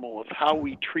new normal of how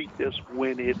we treat this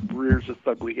when it rears its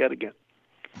ugly head again.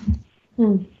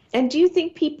 And do you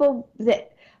think people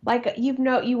that,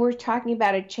 you were talking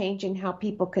about a change in how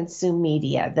people consume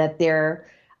media, that they're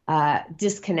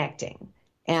disconnecting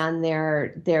and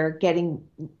they're getting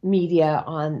media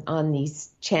on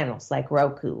these channels like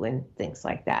Roku and things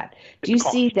like that? Do you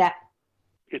see that?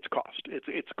 It's cost.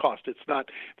 It's cost. It's not.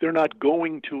 They're not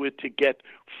going to it to get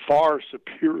far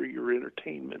superior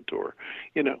entertainment, or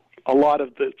a lot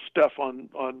of the stuff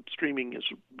on streaming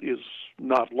is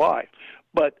not live,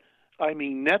 but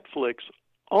Netflix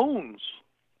owns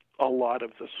a lot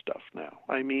of the stuff now.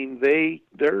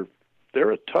 They're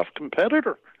a tough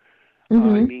competitor.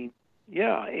 Mm-hmm.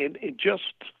 And it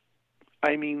just,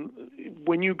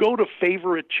 when you go to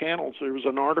favorite channels, there was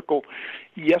an article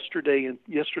yesterday in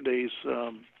yesterday's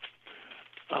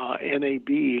NAB,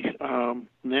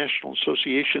 National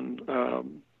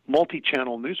Association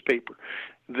multi-channel newspaper,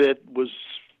 that was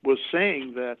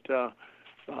saying that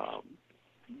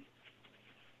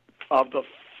of the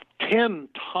 10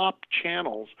 top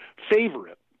channels,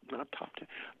 the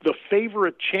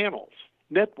favorite channels,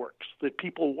 networks that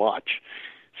people watch,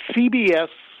 CBS,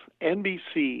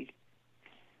 NBC,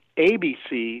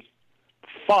 ABC,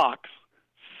 Fox,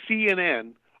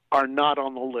 CNN are not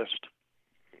on the list.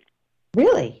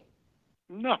 Really?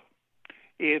 No.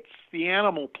 It's the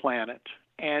Animal Planet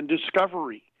and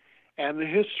Discovery and the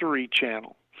History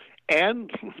Channel.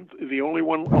 And the only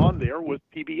one on there was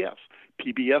PBS.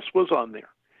 PBS was on there.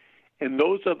 And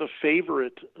those are the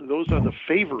favorite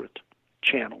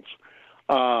channels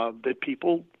that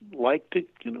people like to,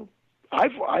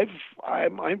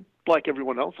 I'm like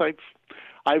everyone else.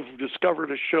 I've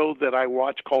discovered a show that I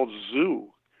watch called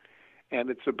Zoo, and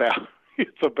it's about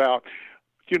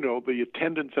the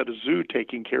attendants at a zoo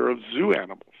taking care of zoo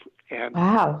animals, and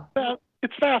Wow.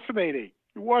 it's fascinating.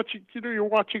 You're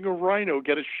watching a rhino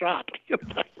get a shot.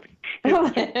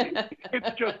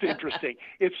 It's just interesting.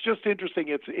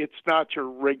 It's not your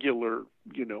regular,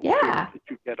 thing that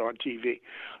you get on TV.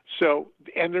 So,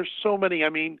 and there's so many. I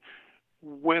mean,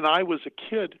 when I was a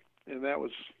kid, and that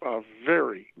was a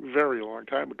very, very long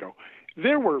time ago,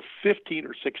 there were 15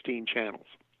 or 16 channels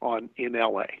in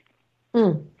LA.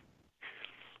 Mm.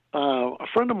 A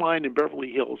friend of mine in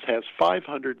Beverly Hills has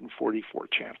 544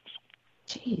 channels.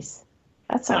 Jeez,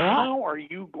 that's a lot. How are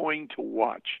you going to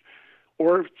watch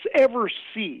or ever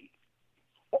see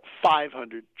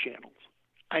 500 channels?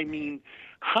 I mean,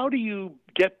 how do you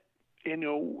get,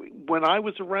 when I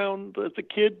was around as a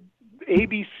kid,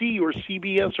 ABC or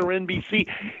CBS or NBC,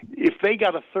 if they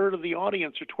got a third of the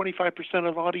audience or 25%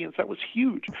 of the audience, that was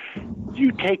huge.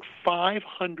 You take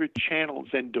 500 channels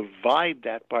and divide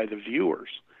that by the viewers.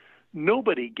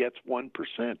 Nobody gets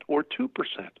 1% or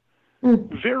 2%.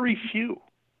 Very few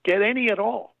get any at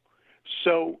all.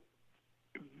 So,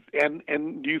 and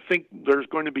do you think there's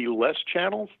going to be less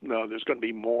channels? No, there's going to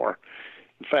be more.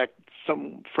 In fact,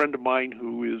 some friend of mine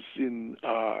who is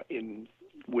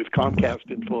with Comcast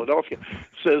in Philadelphia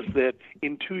says that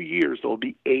in 2 years there'll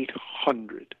be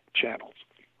 800 channels.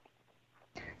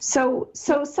 So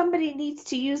somebody needs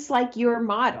to use like your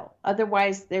model.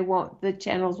 Otherwise, the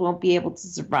channels won't be able to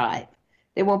survive.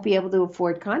 They won't be able to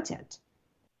afford content.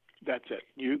 That's it.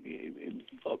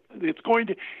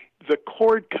 The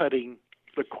cord cutting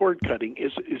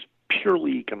is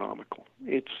purely economical.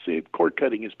 Cord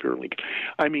cutting is purely.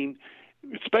 I mean,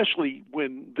 especially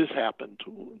when this happened,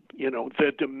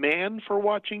 the demand for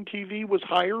watching TV was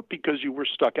higher because you were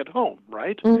stuck at home,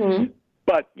 right? Mm-hmm.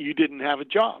 But you didn't have a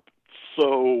job.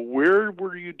 So where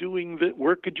were you doing that?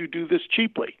 Where could you do this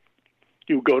cheaply?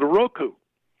 You go to Roku.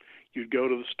 You'd go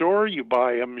to the store, you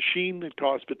buy a machine that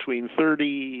costs between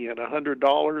 $30 and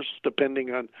 $100,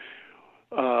 depending on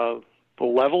the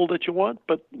level that you want.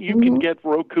 But you can get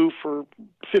Roku for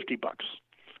 $50.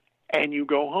 And you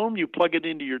go home, you plug it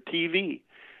into your TV,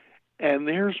 and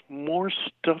there's more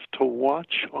stuff to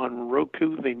watch on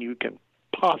Roku than you can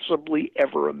possibly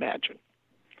ever imagine.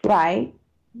 Right.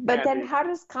 But then how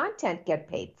does content get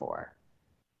paid for?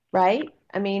 Right?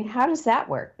 I mean, how does that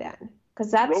work then?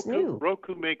 Because that's new.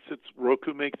 Roku makes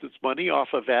its money off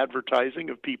of advertising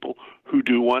of people who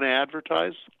do want to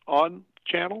advertise on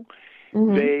channel.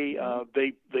 Mm-hmm.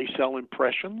 They sell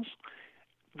impressions.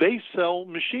 They sell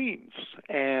machines,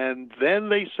 and then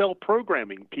they sell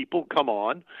programming. People come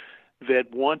on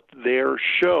that want their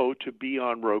show to be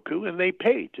on Roku, and they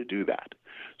pay to do that.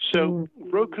 So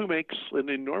Roku makes an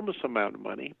enormous amount of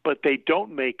money, but they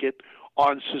don't make it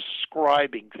on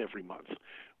subscribing every month,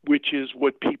 which is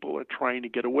what people are trying to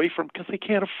get away from because they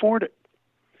can't afford it.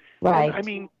 Right. And, I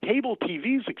mean, cable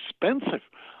TV is expensive.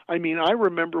 I mean, I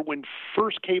remember when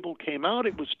first cable came out,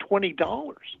 it was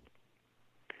 $20.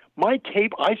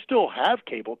 I still have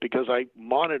cable because I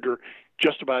monitor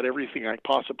just about everything I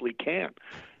possibly can.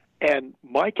 And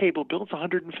my cable bill is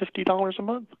 $150 a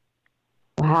month.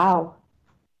 Wow.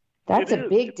 That's a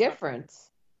big difference.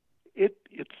 It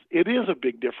is a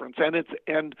big difference,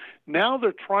 and now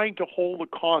they're trying to hold the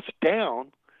cost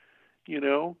down.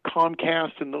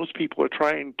 Comcast and those people are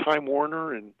trying. Time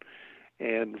Warner and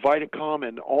Viacom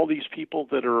and all these people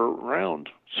that are around,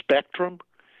 Spectrum,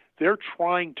 they're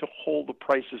trying to hold the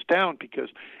prices down because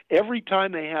every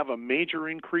time they have a major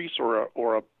increase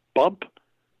or a bump,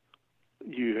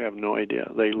 you have no idea.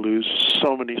 They lose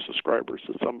so many subscribers.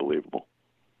 It's unbelievable.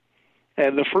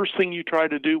 And the first thing you try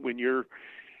to do when you're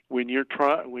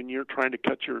trying to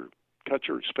cut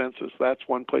your expenses, that's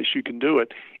one place you can do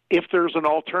it. If there's an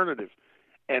alternative,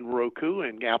 and Roku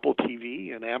and Apple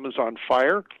TV and Amazon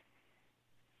Fire,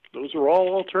 those are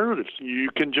all alternatives. You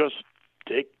can just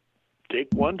take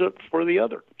one for the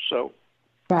other. So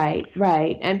right,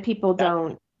 and people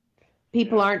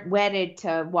aren't wedded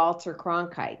to Walter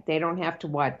Cronkite. They don't have to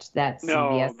watch that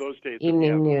CBS those days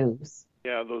Evening News.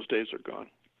 Yeah, those days are gone.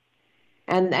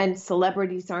 And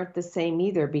celebrities aren't the same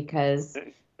either because,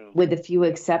 with a few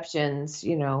exceptions,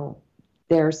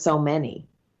 there are so many.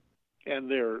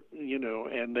 And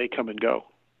and they come and go.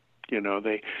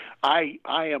 I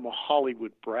am a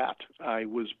Hollywood brat. I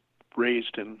was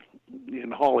raised in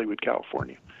Hollywood,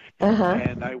 California,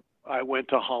 and I went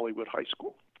to Hollywood High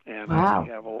School, and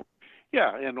wow.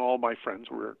 and all my friends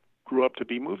grew up to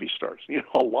be movie stars.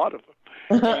 A lot of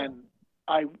them, and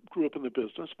I grew up in the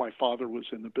business. My father was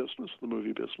in the business, the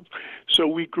movie business. So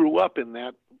we grew up in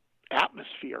that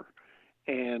atmosphere.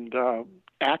 And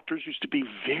actors used to be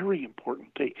very important.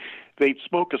 They'd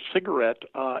smoke a cigarette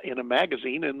in a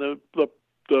magazine, and the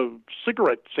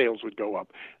cigarette sales would go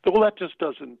up. Well, that just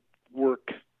doesn't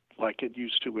work like it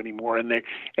used to anymore. And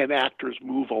actors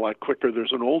move a lot quicker.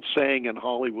 There's an old saying in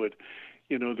Hollywood,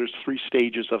 there's 3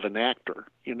 stages of an actor.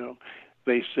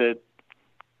 They said,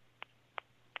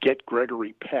 get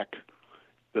Gregory Peck.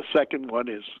 The second one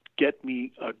is, get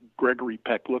me a Gregory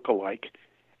Peck lookalike.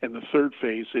 And the third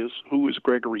phase is, who is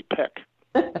Gregory Peck?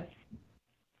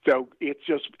 So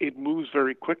it moves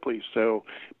very quickly. So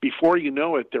before you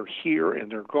know it, they're here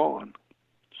and they're gone.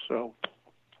 So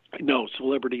no,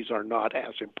 celebrities are not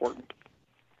as important.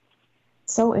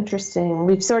 So interesting.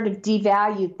 We've sort of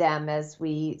devalued them as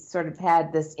we sort of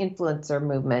had this influencer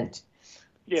movement.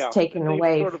 Yeah, it's taken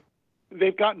away.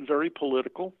 They've gotten very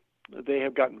political. They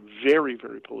have gotten very,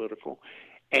 very political.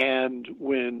 And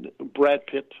when Brad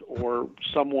Pitt or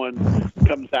someone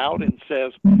comes out and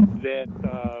says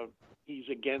that he's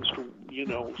against,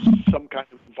 some kind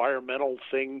of environmental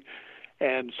thing,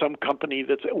 and some company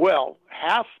that's,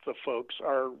 half the folks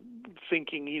are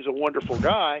thinking he's a wonderful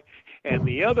guy, and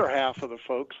the other half of the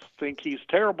folks think he's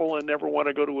terrible and never want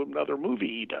to go to another movie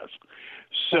he does.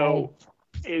 So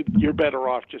you're better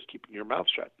off just keeping your mouth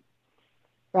shut.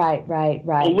 Right.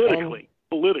 Politically.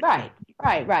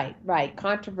 Right.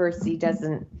 Controversy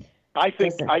doesn't. I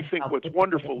think what's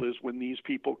wonderful is when these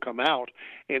people come out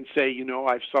and say,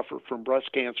 I've suffered from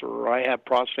breast cancer, or I have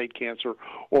prostate cancer,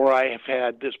 or I have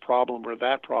had this problem or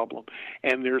that problem,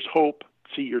 and there's hope.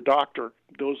 See your doctor.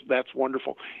 That's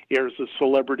wonderful. There's a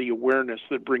celebrity awareness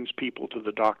that brings people to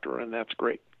the doctor, and that's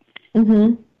great.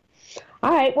 Mm-hmm.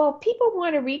 All right. Well, people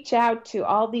want to reach out to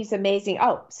all these amazing.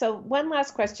 Oh, so one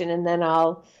last question, and then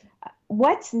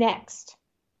what's next?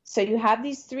 So you have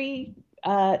these 3.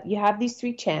 You have these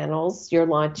 3 channels you're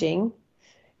launching.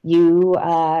 You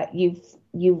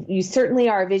certainly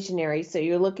are a visionary, so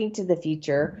you're looking to the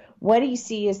future. What do you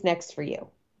see as next for you?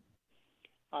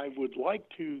 I would like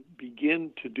to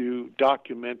begin to do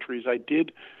documentaries. I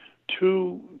did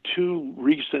two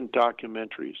recent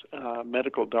documentaries,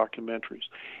 medical documentaries,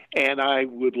 and I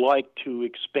would like to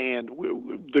expand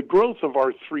the growth of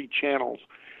our 3 channels.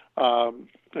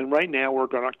 And right now we're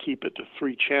going to keep it to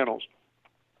 3 channels.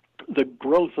 The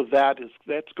growth of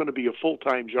that's going to be a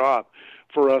full-time job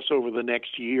for us over the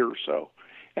next year or so.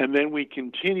 And then we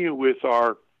continue with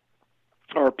our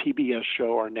PBS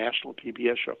show, our national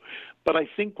PBS show. But I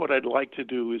think what I'd like to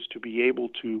do is to be able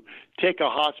to take a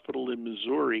hospital in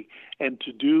Missouri and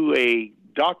to do a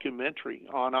documentary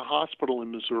on a hospital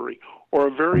in Missouri, or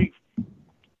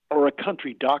a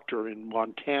country doctor in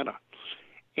Montana,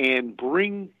 and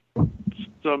bring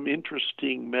some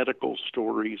interesting medical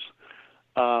stories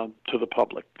to the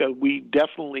public. We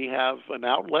definitely have an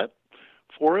outlet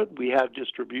for it. We have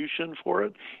distribution for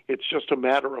it. It's just a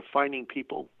matter of finding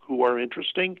people who are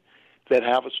interesting, that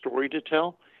have a story to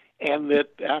tell, and that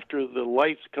after the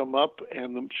lights come up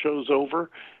and the show's over,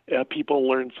 people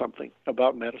learn something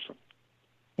about medicine.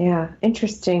 Yeah,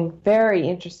 interesting. Very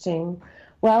interesting.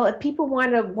 Well, if people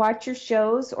want to watch your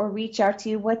shows or reach out to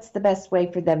you, what's the best way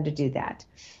for them to do that?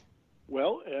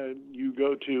 Well,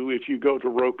 if you go to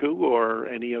Roku or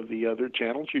any of the other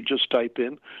channels, you just type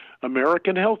in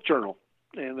American Health Journal,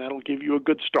 and that'll give you a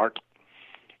good start.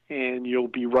 And you'll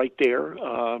be right there,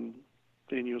 and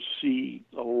you'll see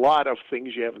a lot of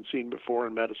things you haven't seen before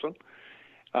in medicine.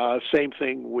 Same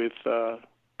thing with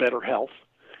Better Health,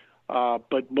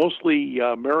 but mostly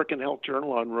American Health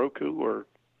Journal on Roku or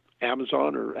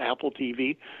Amazon or Apple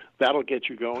TV. That'll get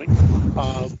you going.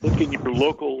 Look in your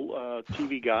local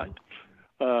TV guide,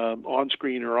 on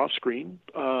screen or off screen,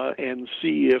 and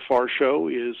see if our show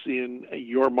is in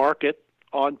your market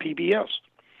on PBS.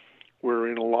 We're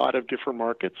in a lot of different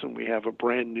markets, and we have a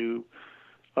brand new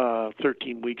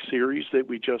 13-week series that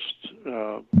we just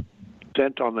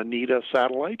sent on the NEDA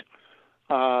satellite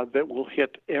that will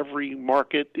hit every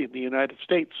market in the United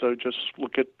States. So just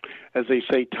look at, as they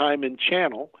say, time and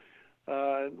channel.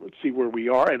 Let's see where we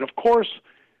are. And, of course,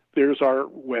 there's our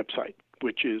website,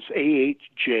 which is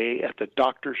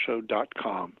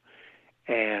ahj@thedoctorshow.com.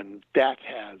 And that's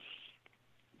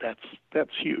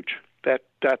huge. That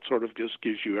sort of just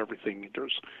gives you everything.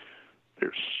 There's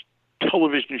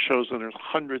television shows, and there's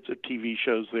hundreds of TV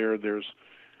shows there. There's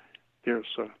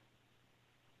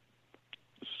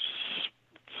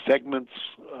segments,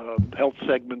 health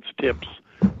segments, tips,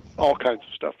 all kinds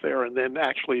of stuff there. And then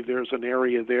actually there's an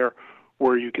area there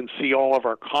where you can see all of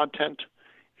our content.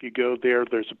 If you go there,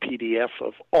 there's a PDF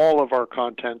of all of our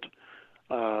content,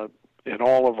 and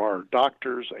all of our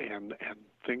doctors and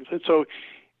things. And so,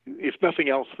 if nothing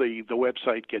else, the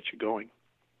website gets you going.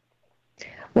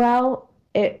 Well,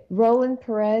 Roland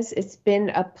Perez, it's been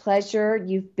a pleasure.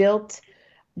 You've built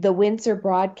the Windsor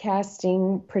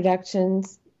Broadcasting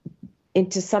Productions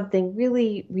into something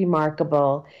really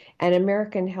remarkable. And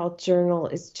American Health Journal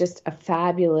is just a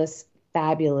fabulous,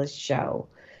 fabulous show.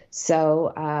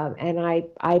 So, and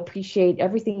I appreciate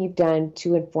everything you've done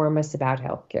to inform us about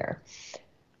healthcare.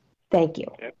 Thank you.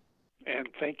 And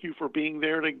thank you for being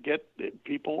there to get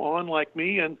people on like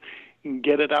me and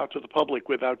get it out to the public.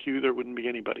 Without you, there wouldn't be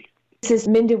anybody. This is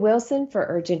Minda Wilson for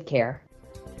Urgent Care.